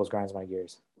some people's grinds my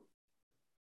gears.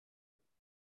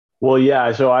 Well,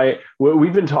 yeah. So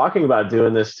we've been talking about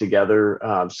doing this together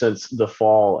since the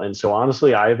fall, and so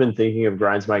honestly, I have been thinking of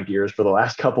grinds my gears for the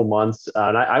last couple months,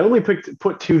 and I only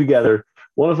put two together.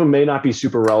 One of them may not be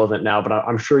super relevant now, but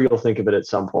I'm sure you'll think of it at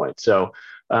some point. So,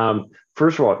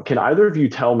 first of all, can either of you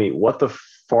tell me what the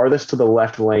farthest to the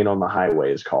left lane on the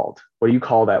highway is called? What do you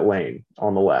call that lane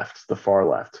on the left, the far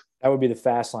left? That would be the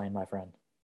fast lane, my friend.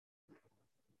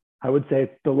 I would say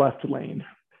it's the left lane.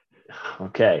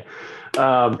 Okay.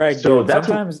 Greg, so dude,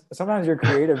 that's sometimes your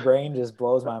creative brain just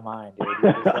blows my mind, dude.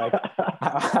 Like,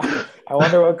 I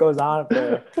wonder what goes on up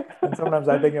there. And sometimes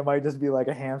I think it might just be like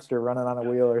a hamster running on a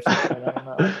wheel or something. I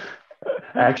don't know.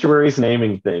 Actuaries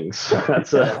naming things.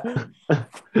 That's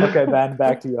Okay, Ben,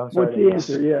 back to you. I'm sorry. What's the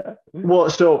answer? Yeah. Well,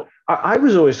 so I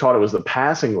was always taught it was the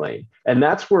passing lane, and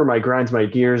that's where my grinds my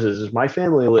gears is my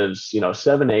family lives,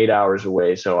 7 to 8 hours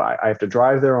away, so I have to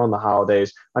drive there on the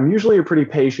holidays. I'm usually a pretty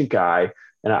patient guy,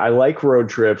 and I like road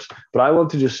trips, but I love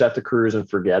to just set the cruise and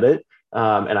forget it.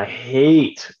 And I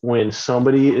hate when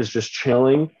somebody is just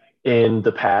chilling in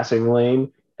the passing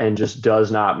lane and just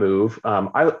does not move.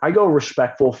 I go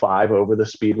respectful 5 over the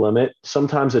speed limit,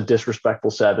 sometimes a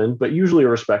disrespectful 7, but usually a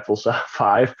respectful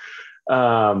 5.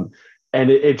 Um, and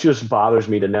it just bothers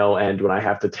me to no end when I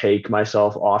have to take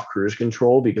myself off cruise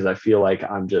control because I feel like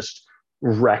I'm just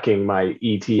wrecking my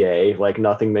ETA. Like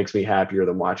nothing makes me happier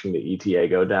than watching the ETA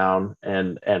go down.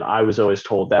 And I was always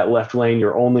told that left lane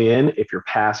you're only in if you're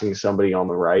passing somebody on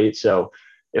the right. So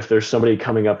if there's somebody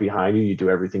coming up behind you, you do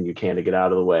everything you can to get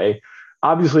out of the way.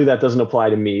 Obviously, that doesn't apply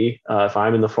to me. If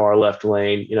I'm in the far left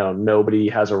lane, nobody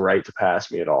has a right to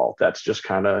pass me at all. That's just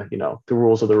kind of, the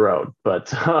rules of the road.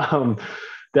 But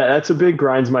that's a big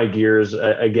grinds my gears.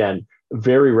 Again,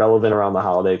 very relevant around the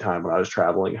holiday time when I was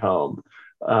traveling home.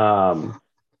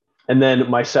 And then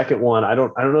my second one, I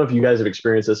don't know if you guys have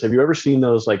experienced this. Have you ever seen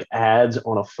those like ads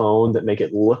on a phone that make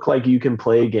it look like you can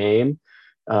play a game,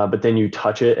 but then you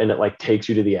touch it and it like takes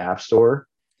you to the app store?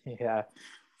 Yeah,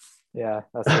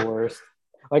 that's the worst.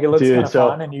 Like it looks kind of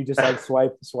fun, and you just like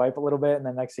swipe a little bit, and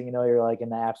then next thing you know, you're like in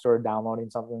the app store downloading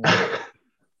something.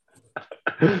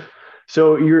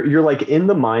 So you're like in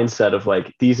the mindset of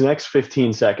like these next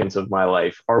 15 seconds of my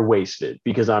life are wasted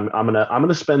because I'm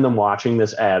gonna spend them watching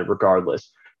this ad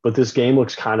regardless. But this game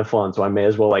looks kind of fun, so I may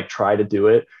as well like try to do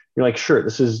it. You're like, sure,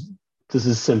 this is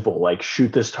simple, like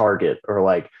shoot this target or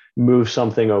like move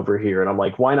something over here. And I'm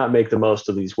like, why not make the most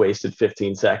of these wasted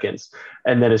 15 seconds?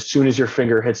 And then as soon as your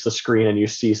finger hits the screen and you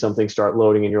see something start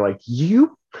loading and you're like,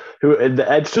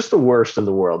 it's just the worst in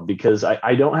the world because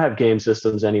I don't have game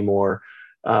systems anymore.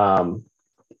 And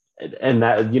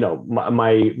that,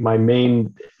 my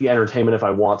main entertainment, if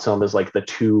I want some, is like the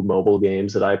 2 mobile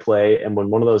games that I play. And when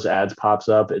one of those ads pops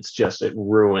up, it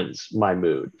ruins my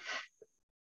mood.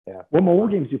 Yeah. What mobile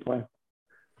games do you play?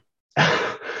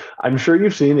 I'm sure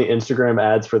you've seen the Instagram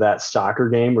ads for that soccer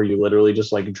game where you literally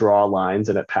just like draw lines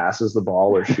and it passes the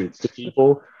ball or shoots to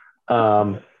people.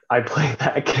 I play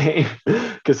that game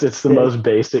because it's the most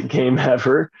basic game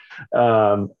ever.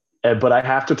 But I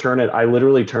have to turn it. I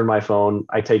literally turn my phone.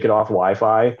 I take it off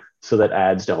Wi-Fi so that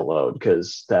ads don't load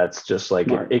because that's just like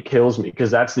it kills me because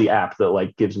that's the app that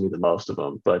like gives me the most of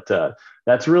them. But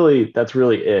that's really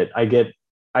it.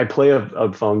 I play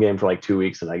a phone game for like 2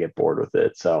 weeks and I get bored with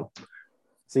it. So.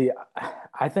 See,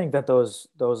 I think that those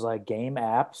like game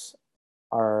apps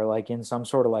are like in some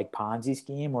sort of like Ponzi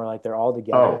scheme where like they're all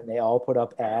together and they all put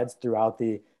up ads throughout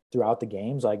the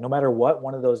games. Like no matter what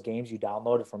one of those games you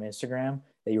downloaded from Instagram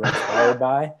that you were inspired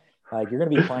by, like you're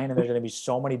gonna be playing and there's gonna be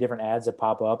so many different ads that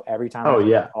pop up every time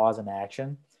there's a pause in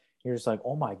action. You're just like,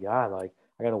 oh my God, like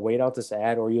I got to wait out this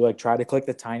ad. Or you like try to click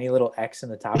the tiny little X in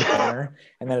the top corner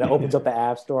and then it opens up the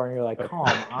app store and you're like, come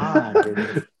on,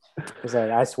 dude. It's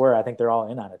like, I swear, I think they're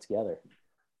all in on it together.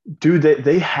 Dude,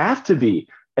 they have to be.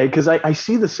 Because I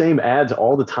see the same ads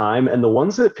all the time. And the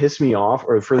ones that piss me off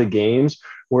are for the games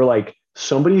where like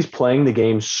somebody's playing the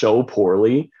game so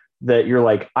poorly that you're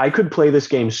like, I could play this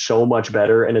game so much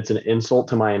better. And it's an insult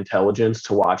to my intelligence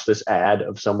to watch this ad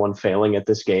of someone failing at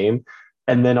this game.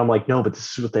 And then I'm like, no, but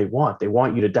this is what they want. They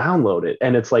want you to download it.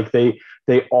 And it's like they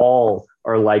all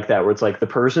are like that, where it's like the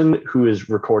person who is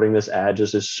recording this ad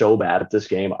just is so bad at this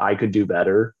game. I could do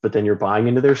better, but then you're buying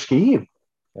into their scheme.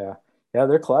 Yeah. Yeah,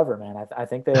 they're clever, man. I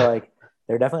think they're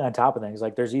definitely on top of things.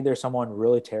 Like there's either someone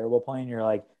really terrible playing, you're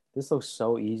like, this looks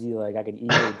so easy, like I could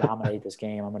easily dominate this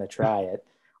game. I'm gonna try it.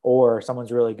 Or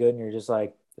someone's really good and you're just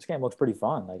like, this game looks pretty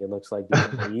fun. Like it looks like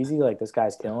easy. Like this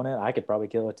guy's killing it. I could probably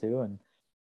kill it too. And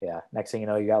yeah, next thing you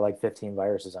know, you got like 15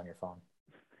 viruses on your phone.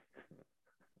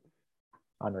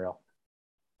 Unreal.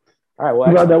 All right.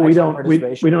 Well, that we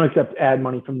don't accept ad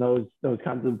money from those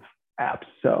kinds of apps.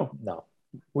 So no,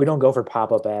 we don't go for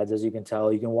pop-up ads. As you can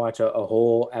tell, you can watch a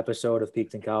whole episode of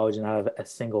Peaked in College and not have a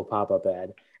single pop-up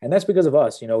ad. And that's because of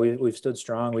us. You know, we've stood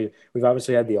strong. We've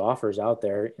obviously had the offers out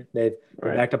there. They've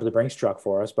backed up the Brinks truck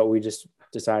for us, but we just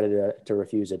decided to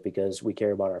refuse it because we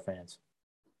care about our fans.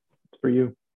 It's for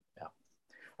you. Yeah.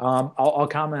 I'll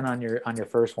comment on your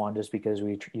first one just because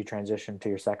you transitioned to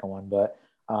your second one, but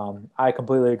I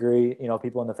completely agree. You know,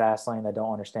 people in the fast lane that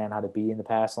don't understand how to be in the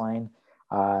fast lane,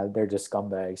 they're just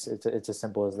scumbags. It's as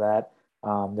simple as that.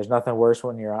 There's nothing worse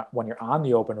when you're on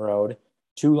the open road,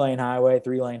 2-lane highway,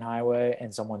 3-lane highway,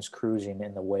 and someone's cruising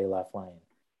in the way left lane.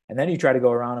 And then you try to go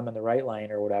around them in the right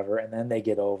lane or whatever, and then they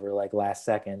get over like last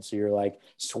second. So you're like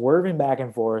swerving back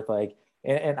and forth, like,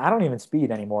 and I don't even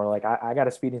speed anymore. Like I got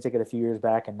a speeding ticket a few years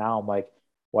back, and now I'm like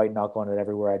white knuckling it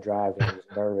everywhere I drive and I'm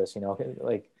just nervous, you know,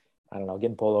 like, I don't know,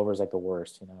 getting pulled over is like the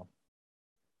worst, you know.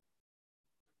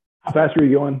 How fast were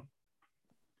you going?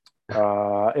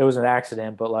 It was an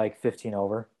accident, but like 15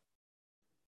 over.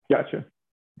 Gotcha.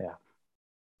 Yeah.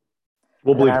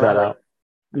 We'll bleep that out.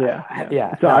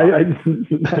 Yeah. So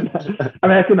no.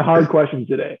 I'm asking the hard questions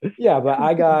today. Yeah, but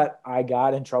I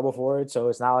got in trouble for it, so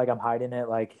it's not like I'm hiding it.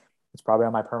 Like it's probably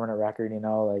on my permanent record, you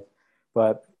know. Like,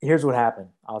 but here's what happened.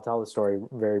 I'll tell the story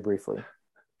very briefly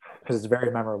because it's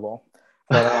very memorable.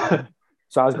 But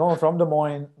so I was going from Des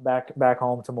Moines back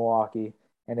home to Milwaukee,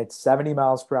 and it's 70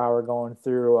 miles per hour going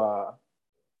through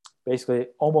basically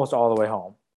almost all the way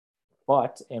home.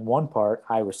 But in one part,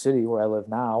 Iowa City, where I live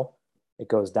now, it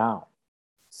goes down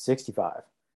 65.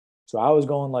 So I was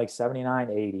going like 79,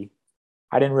 80.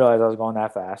 I didn't realize I was going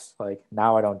that fast. Like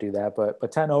now I don't do that,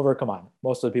 but 10 over, come on.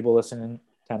 Most of the people listening,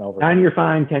 10 over. 9 you're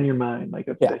fine, 10 you're mine. Like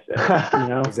that's what they say. You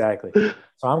know? Exactly.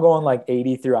 So I'm going like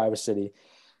 80 through Iowa City.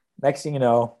 Next thing you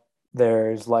know,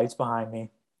 there's lights behind me.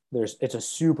 It's a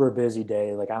super busy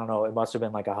day. Like, I don't know, it must have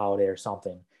been like a holiday or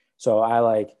something. So I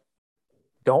like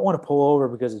don't want to pull over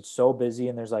because it's so busy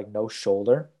and there's like no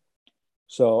shoulder.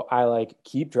 So I like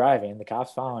keep driving. The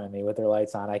cops following me with their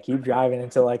lights on. I keep driving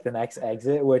until like the next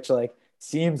exit, which like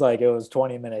seems like it was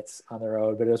 20 minutes on the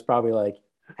road, but it was probably like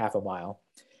half a mile.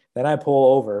 Then I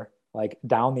pull over like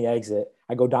down the exit.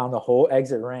 I go down the whole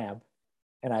exit ramp.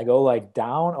 And I go like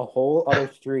down a whole other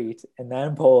street and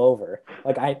then pull over.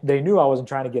 Like they knew I wasn't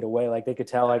trying to get away. Like they could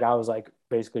tell like I was like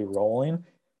basically rolling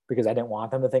because I didn't want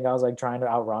them to think I was like trying to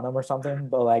outrun them or something.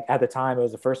 But like at the time, it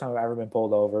was the first time I've ever been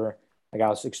pulled over. Like I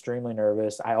was extremely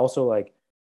nervous. I also like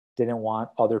didn't want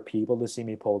other people to see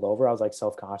me pulled over. I was like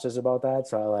self-conscious about that.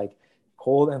 So I like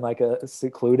pulled in like a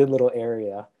secluded little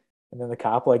area. And then the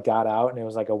cop like got out and it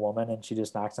was like a woman and she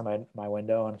just knocks on my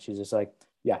window and she's just like,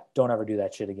 yeah, don't ever do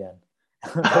that shit again.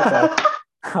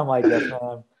 I'm like, yes,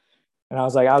 ma'am. And I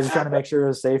was just trying to make sure it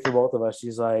was safe for both of us.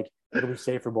 She's like, it'll be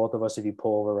safe for both of us if you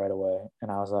pull over right away. And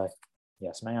I was like,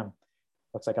 yes, ma'am.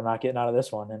 Looks like I'm not getting out of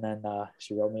this one. And then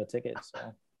she wrote me a ticket. So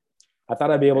I thought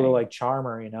I'd be able to like charm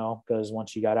her, you know, because once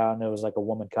she got out and it was like a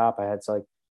woman cop, I had like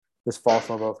this false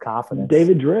level of confidence.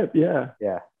 David Drip, yeah.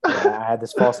 Yeah. I had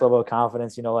this false level of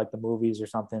confidence, you know, like the movies or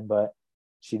something, but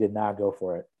she did not go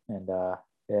for it. And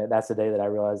that's the day that I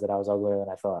realized that I was uglier than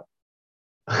I thought.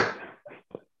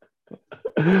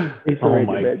 Oh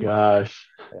my gosh.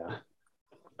 Yeah.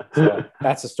 So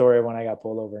that's the story when I got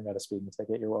pulled over and got a speeding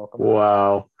ticket. You're welcome.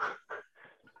 Wow.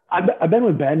 I've been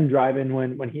with Ben driving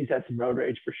when he's had some road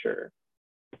rage for sure.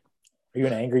 Are you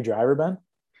an angry driver, Ben?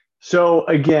 So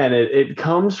again, it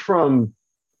comes from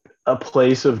a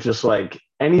place of just like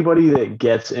anybody that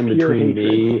gets in between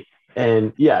me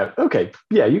and yeah, okay.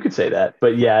 Yeah, you could say that.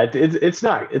 But yeah, it's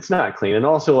not clean. And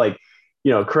also like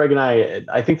Craig and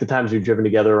I think the times we've driven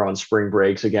together are on spring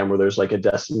breaks again, where there's like a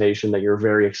destination that you're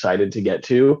very excited to get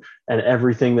to, and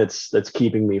everything that's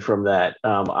keeping me from that,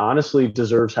 honestly,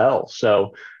 deserves hell.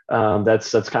 So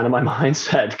that's kind of my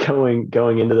mindset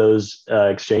going into those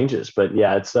exchanges. But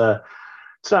yeah, it's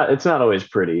not always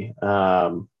pretty.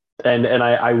 And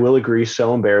I will agree,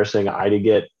 so embarrassing. I did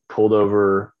get pulled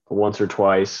over once or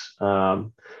twice.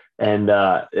 And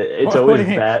it's always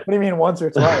bad. What do you mean once or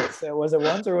twice? Was it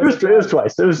once or was it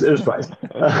twice? It was twice.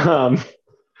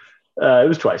 It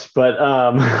was twice. But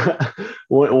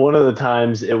one of the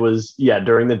times it was,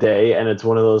 during the day. And it's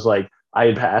one of those, like, I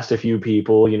had passed a few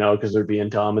people, because they're being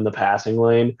dumb in the passing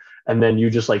lane. And then you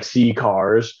just like see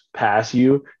cars pass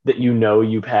you that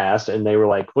you passed, and they were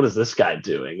like, "What is this guy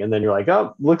doing?" And then you're like,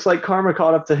 "Oh, looks like karma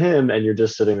caught up to him." And you're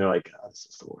just sitting there like, "Oh, this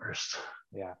is the worst."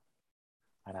 Yeah,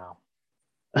 I know.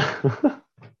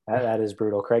 that is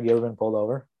brutal. Craig, you ever been pulled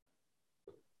over?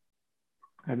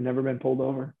 I've never been pulled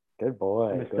over. Good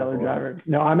boy. I'm a stellar driver.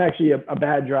 No, I'm actually a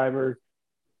bad driver.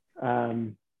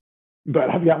 But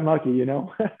I've gotten lucky,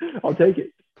 I'll take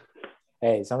it.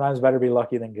 Hey, sometimes better be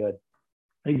lucky than good.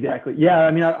 Exactly. Yeah.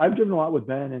 I mean, I've driven a lot with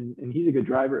Ben, and he's a good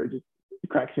driver. It just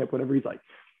cracks me up whenever he's like,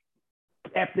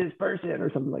 F this person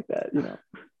or something like that,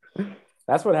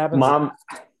 That's what happens. Mom,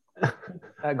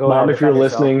 if you're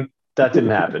listening, that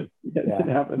didn't happen. It didn't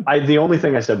happen. The only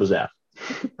thing I said was F.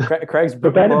 Craig's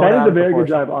but Ben is a very good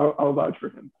driver. I'll vouch for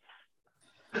him.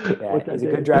 Yeah, he's a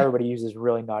good driver, but he uses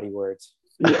really naughty words.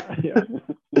 Yeah.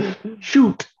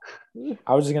 Shoot.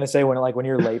 I was just gonna say, when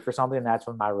you're late for something, that's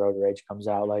when my road rage comes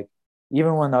out. Like,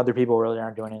 even when other people really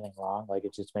aren't doing anything wrong, like,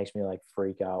 it just makes me like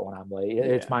freak out when I'm late.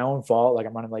 It's my own fault. Like,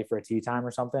 I'm running late for a tea time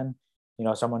or something.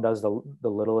 Someone does the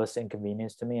littlest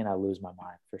inconvenience to me, and I lose my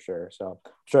mind for sure. So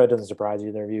I'm sure it doesn't surprise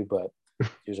either of you, but it's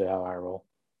usually how I roll.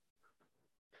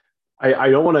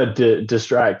 I don't want to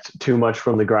distract too much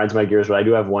from the grinds my gears, but I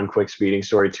do have one quick speeding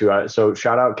story too. So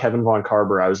shout out Kevin Von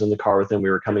Carber. I was in the car with him. We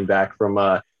were coming back from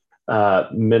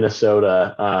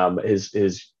Minnesota,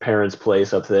 his parents'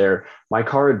 place up there. My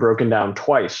car had broken down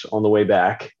twice on the way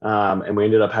back, and we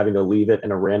ended up having to leave it in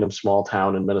a random small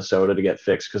town in Minnesota to get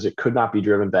fixed because it could not be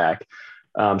driven back.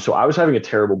 So I was having a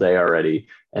terrible day already,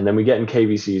 and then we get in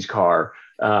KVC's car,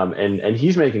 and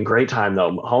he's making great time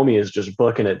though. Homie is just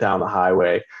booking it down the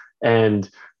highway. And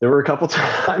there were a couple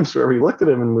times where we looked at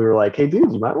him and we were like, "Hey,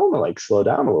 dude, you might want to like slow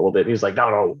down a little bit." And he's like,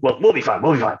 "No, we'll be fine.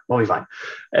 We'll be fine."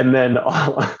 And then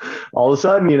all of a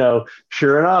sudden,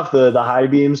 sure enough, the high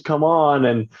beams come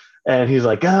on, and he's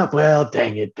like, "Oh, well,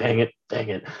 dang it,"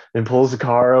 and pulls the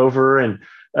car over. And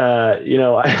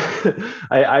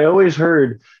I always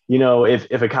heard,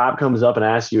 if a cop comes up and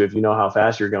asks you if you know how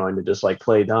fast you're going, to just like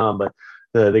play dumb, but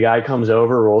the guy comes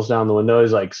over, rolls down the window.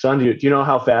 He's like, "Son, do you know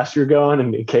how fast you're going?"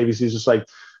 And KBC's just like,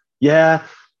 yeah,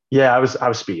 I was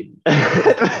speeding.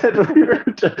 It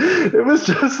was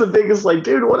just the biggest, like,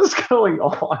 dude, what is going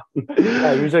on?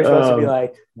 Yeah, usually supposed to be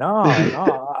like, no,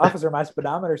 officer, my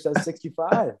speedometer says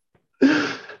 65.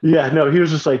 Yeah, no, he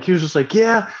was just like,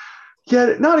 yeah,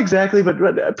 not exactly,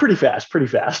 but pretty fast.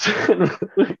 He's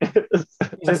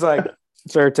just like,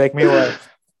 "Sir, take me away."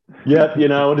 Yep,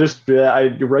 just I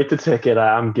write the ticket.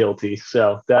 I'm guilty.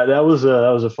 So that was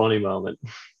a funny moment.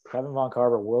 Kevin Von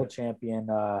Carver, world champion,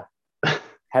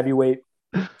 heavyweight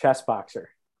chess boxer.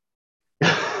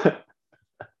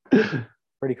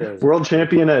 Pretty crazy. World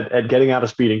champion at getting out of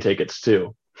speeding tickets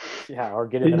too. Yeah, or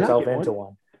getting himself into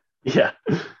one. Yeah.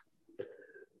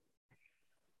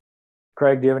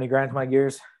 Craig, do you have any grinds my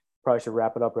gears? Probably should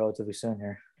wrap it up relatively soon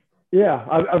here. Yeah,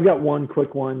 I've got one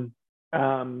quick one.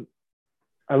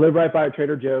 I live right by a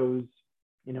Trader Joe's.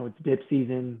 It's dip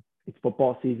season. It's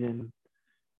football season.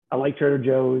 I like Trader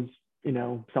Joe's.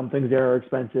 Some things there are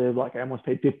expensive. Like, I almost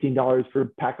paid $15 for a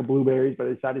pack of blueberries, but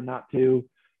I decided not to.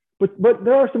 But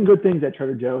there are some good things at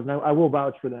Trader Joe's, and I will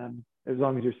vouch for them as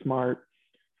long as you're smart.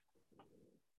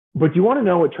 But do you want to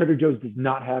know what Trader Joe's does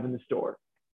not have in the store?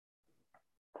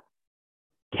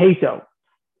 Queso.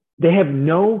 They have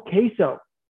no queso.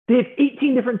 They have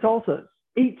 18 different salsas.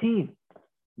 18.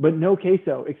 But no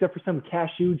queso, except for some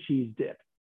cashew cheese dip.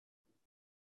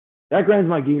 That grinds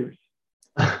my gears.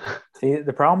 See,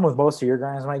 the problem with most of your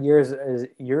grinds my gears is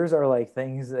yours are like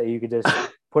things that you could just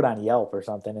put on Yelp or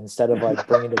something instead of like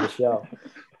bringing to the show.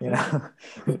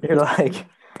 You're like,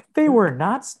 they were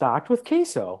not stocked with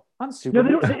queso on Super.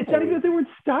 No, it's not even that they weren't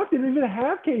stocked. They didn't even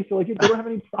have queso. Like, they don't have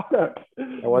any product.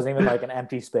 There wasn't even like an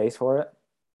empty space for it.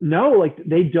 No, like,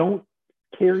 they don't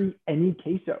carry any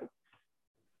queso.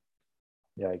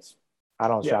 Yikes. I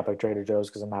don't shop at Trader Joe's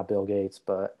because I'm not Bill Gates,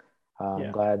 but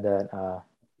I'm glad that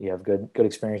you have good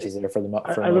experiences there for the.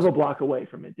 I live a block away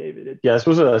from it, David. Yeah, this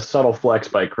was a subtle flex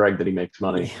by Craig that he makes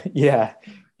money. Yeah.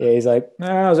 He's like,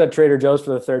 I was at Trader Joe's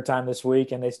for the third time this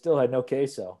week, and they still had no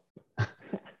queso.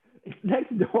 It's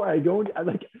next door. I go, I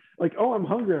like, oh, I'm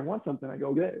hungry. I want something. I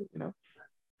go get it.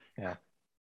 Yeah.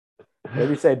 What do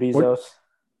you say, Bezos?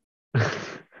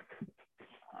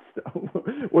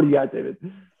 What do you got, David?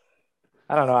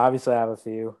 I don't know. Obviously, I have a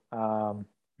few.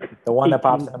 The one that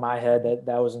pops into my head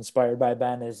that was inspired by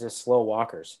Ben is just slow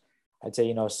walkers. I'd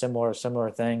say, similar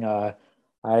thing.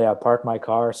 I parked my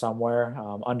car somewhere,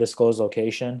 undisclosed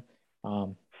location,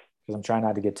 because I'm trying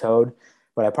not to get towed.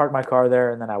 But I parked my car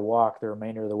there, and then I walked the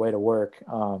remainder of the way to work.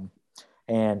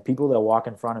 And people that walk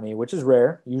in front of me, which is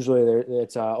rare, usually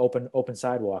it's open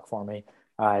sidewalk for me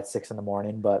at 6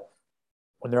 a.m. But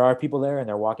when there are people there and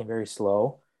they're walking very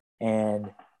slow,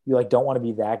 and you like don't want to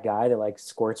be that guy that like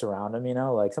squirts around them,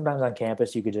 like sometimes on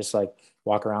campus you could just like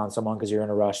walk around someone because you're in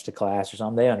a rush to class or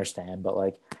something. They understand, but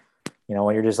like,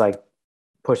 when you're just like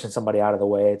pushing somebody out of the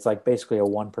way, it's like basically a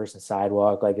one-person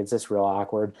sidewalk. Like it's just real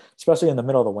awkward, especially in the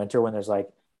middle of the winter when there's like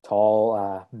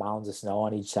tall mounds of snow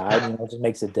on each side. It just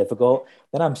makes it difficult.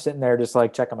 Then I'm sitting there just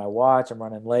like checking my watch. I'm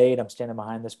running late. I'm standing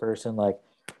behind this person. Like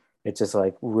it just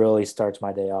like really starts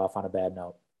my day off on a bad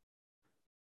note.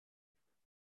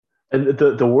 And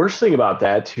the worst thing about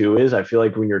that too is I feel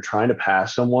like when you're trying to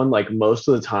pass someone, like most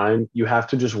of the time you have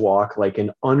to just walk like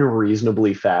an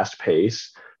unreasonably fast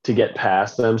pace to get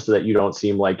past them so that you don't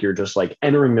seem like you're just like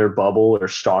entering their bubble or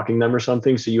stalking them or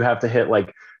something. So you have to hit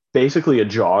like basically a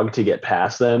jog to get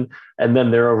past them. And then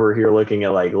they're over here looking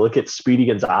at like, look at Speedy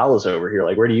Gonzalez over here.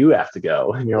 Like, where do you have to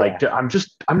go? And you're like, I'm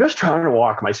just trying to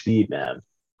walk my speed, man.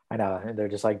 I know. And they're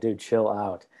just like, dude, chill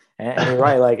out. And you're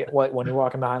right. Like when you're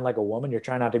walking behind like a woman, you're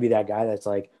trying not to be that guy that's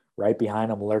like right behind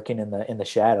them, lurking in the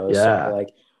shadows. Yeah. So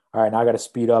like, all right, now I got to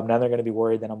speed up. Now they're going to be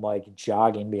worried that I'm like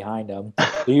jogging behind them.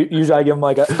 Usually I give them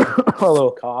like a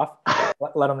little cough,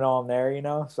 let them know I'm there,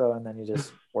 So and then you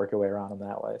just work your way around them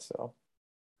that way. So.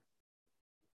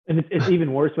 And it's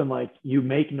even worse when like you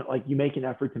make an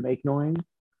effort to make noise,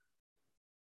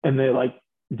 and they like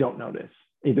don't notice.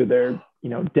 Either they're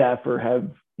deaf or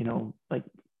have like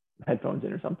headphones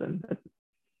in or something. It's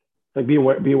like be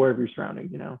aware of your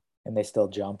surroundings, And they still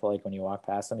jump like when you walk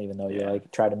past them, even though you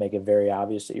like try to make it very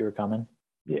obvious that you were coming.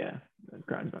 Yeah, that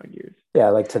grinds my gears. Yeah,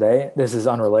 like today, this is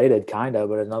unrelated kind of,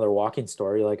 but another walking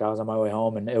story. Like I was on my way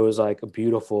home and it was like a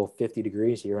beautiful 50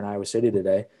 degrees here in Iowa City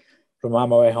today. From on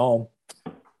my way home,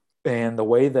 and the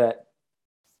way that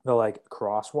the like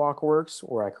crosswalk works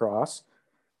where I cross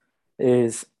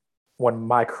is when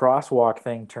my crosswalk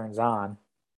thing turns on,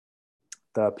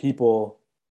 the people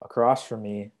across from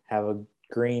me have a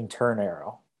green turn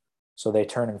arrow. So they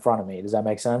turn in front of me. Does that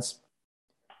make sense?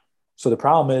 So the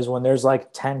problem is when there's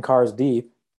like 10 cars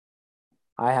deep,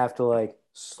 I have to like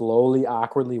slowly,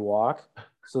 awkwardly walk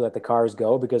so that the cars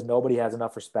go because nobody has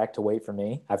enough respect to wait for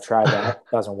me. I've tried that.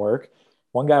 It doesn't work.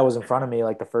 One guy was in front of me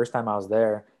like the first time I was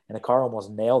there and the car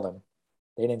almost nailed him.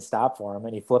 They didn't stop for him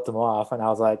and he flipped him off. And I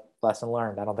was like, lesson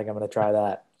learned. I don't think I'm going to try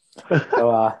that.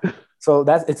 So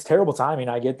it's terrible timing.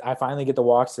 I finally get the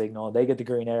walk signal. They get the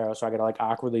green arrow. So I got to like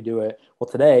awkwardly do it. Well,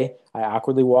 today I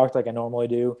awkwardly walked like I normally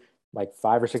do. Like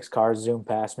 5 or 6 cars zoom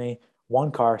past me.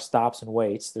 One car stops and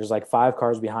waits. There's like 5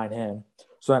 cars behind him.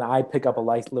 So then I pick up a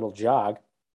light little jog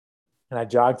and I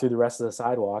jog through the rest of the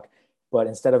sidewalk. But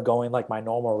instead of going like my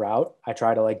normal route, I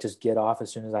try to like just get off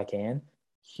as soon as I can.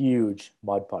 Huge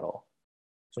mud puddle.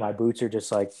 So my boots are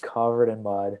just like covered in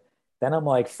mud. Then I'm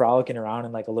like frolicking around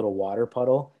in like a little water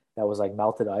puddle that was like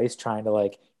melted ice, trying to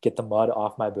like get the mud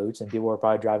off my boots. And people were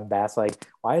probably driving past like,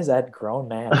 why is that grown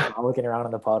man frolicking around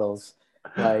in the puddles?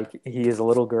 Like he is a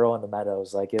little girl in the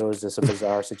meadows. Like it was just a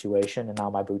bizarre situation. And now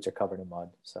my boots are covered in mud.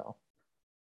 So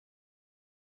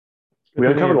we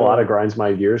uncovered a lot of grinds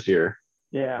my gears here.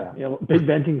 Yeah. Big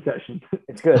venting session.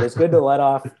 It's good. It's good to let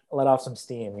off some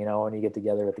steam, when you get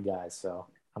together with the guys. So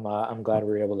I'm glad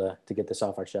we were able to get this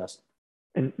off our chest.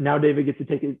 And now David gets to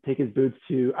take his boots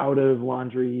to out of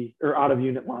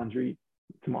unit laundry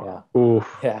tomorrow. Yeah.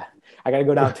 Oof. Yeah. I got to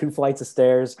go down 2 flights of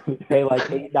stairs, pay like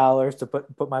 $8 to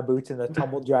put my boots in the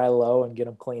tumble dry low and get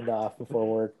them cleaned off before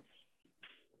work.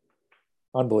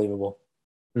 Unbelievable.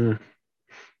 Mm.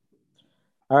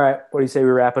 All right. What do you say we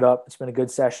wrap it up? It's been a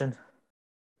good session.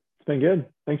 It's been good.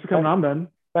 Thanks for coming on, Ben.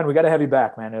 Ben, we got to have you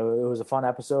back, man. It was a fun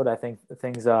episode. I think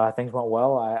things went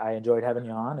well. I enjoyed having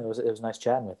you on. It was nice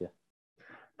chatting with you.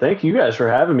 Thank you guys for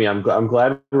having me. I'm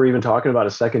glad we're even talking about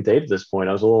a second date at this point.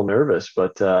 I was a little nervous,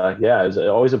 but yeah, it was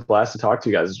always a blast to talk to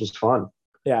you guys. This was fun.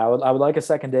 Yeah, I would like a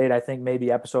second date. I think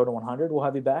maybe episode 100 we'll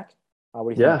have you back.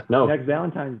 What do you think? No. Next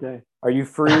Valentine's Day. Are you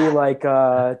free like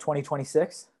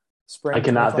 2026? spring. I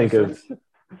cannot think of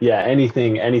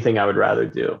anything I would rather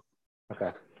do.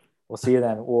 Okay, we'll see you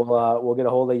then. We'll get a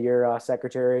hold of your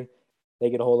secretary. They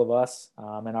get a hold of us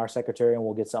and our secretary, and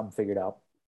we'll get something figured out.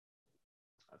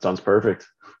 That sounds perfect.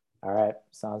 All right,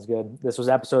 sounds good. This was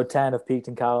episode 10 of Peaked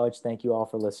in College. Thank you all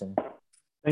for listening.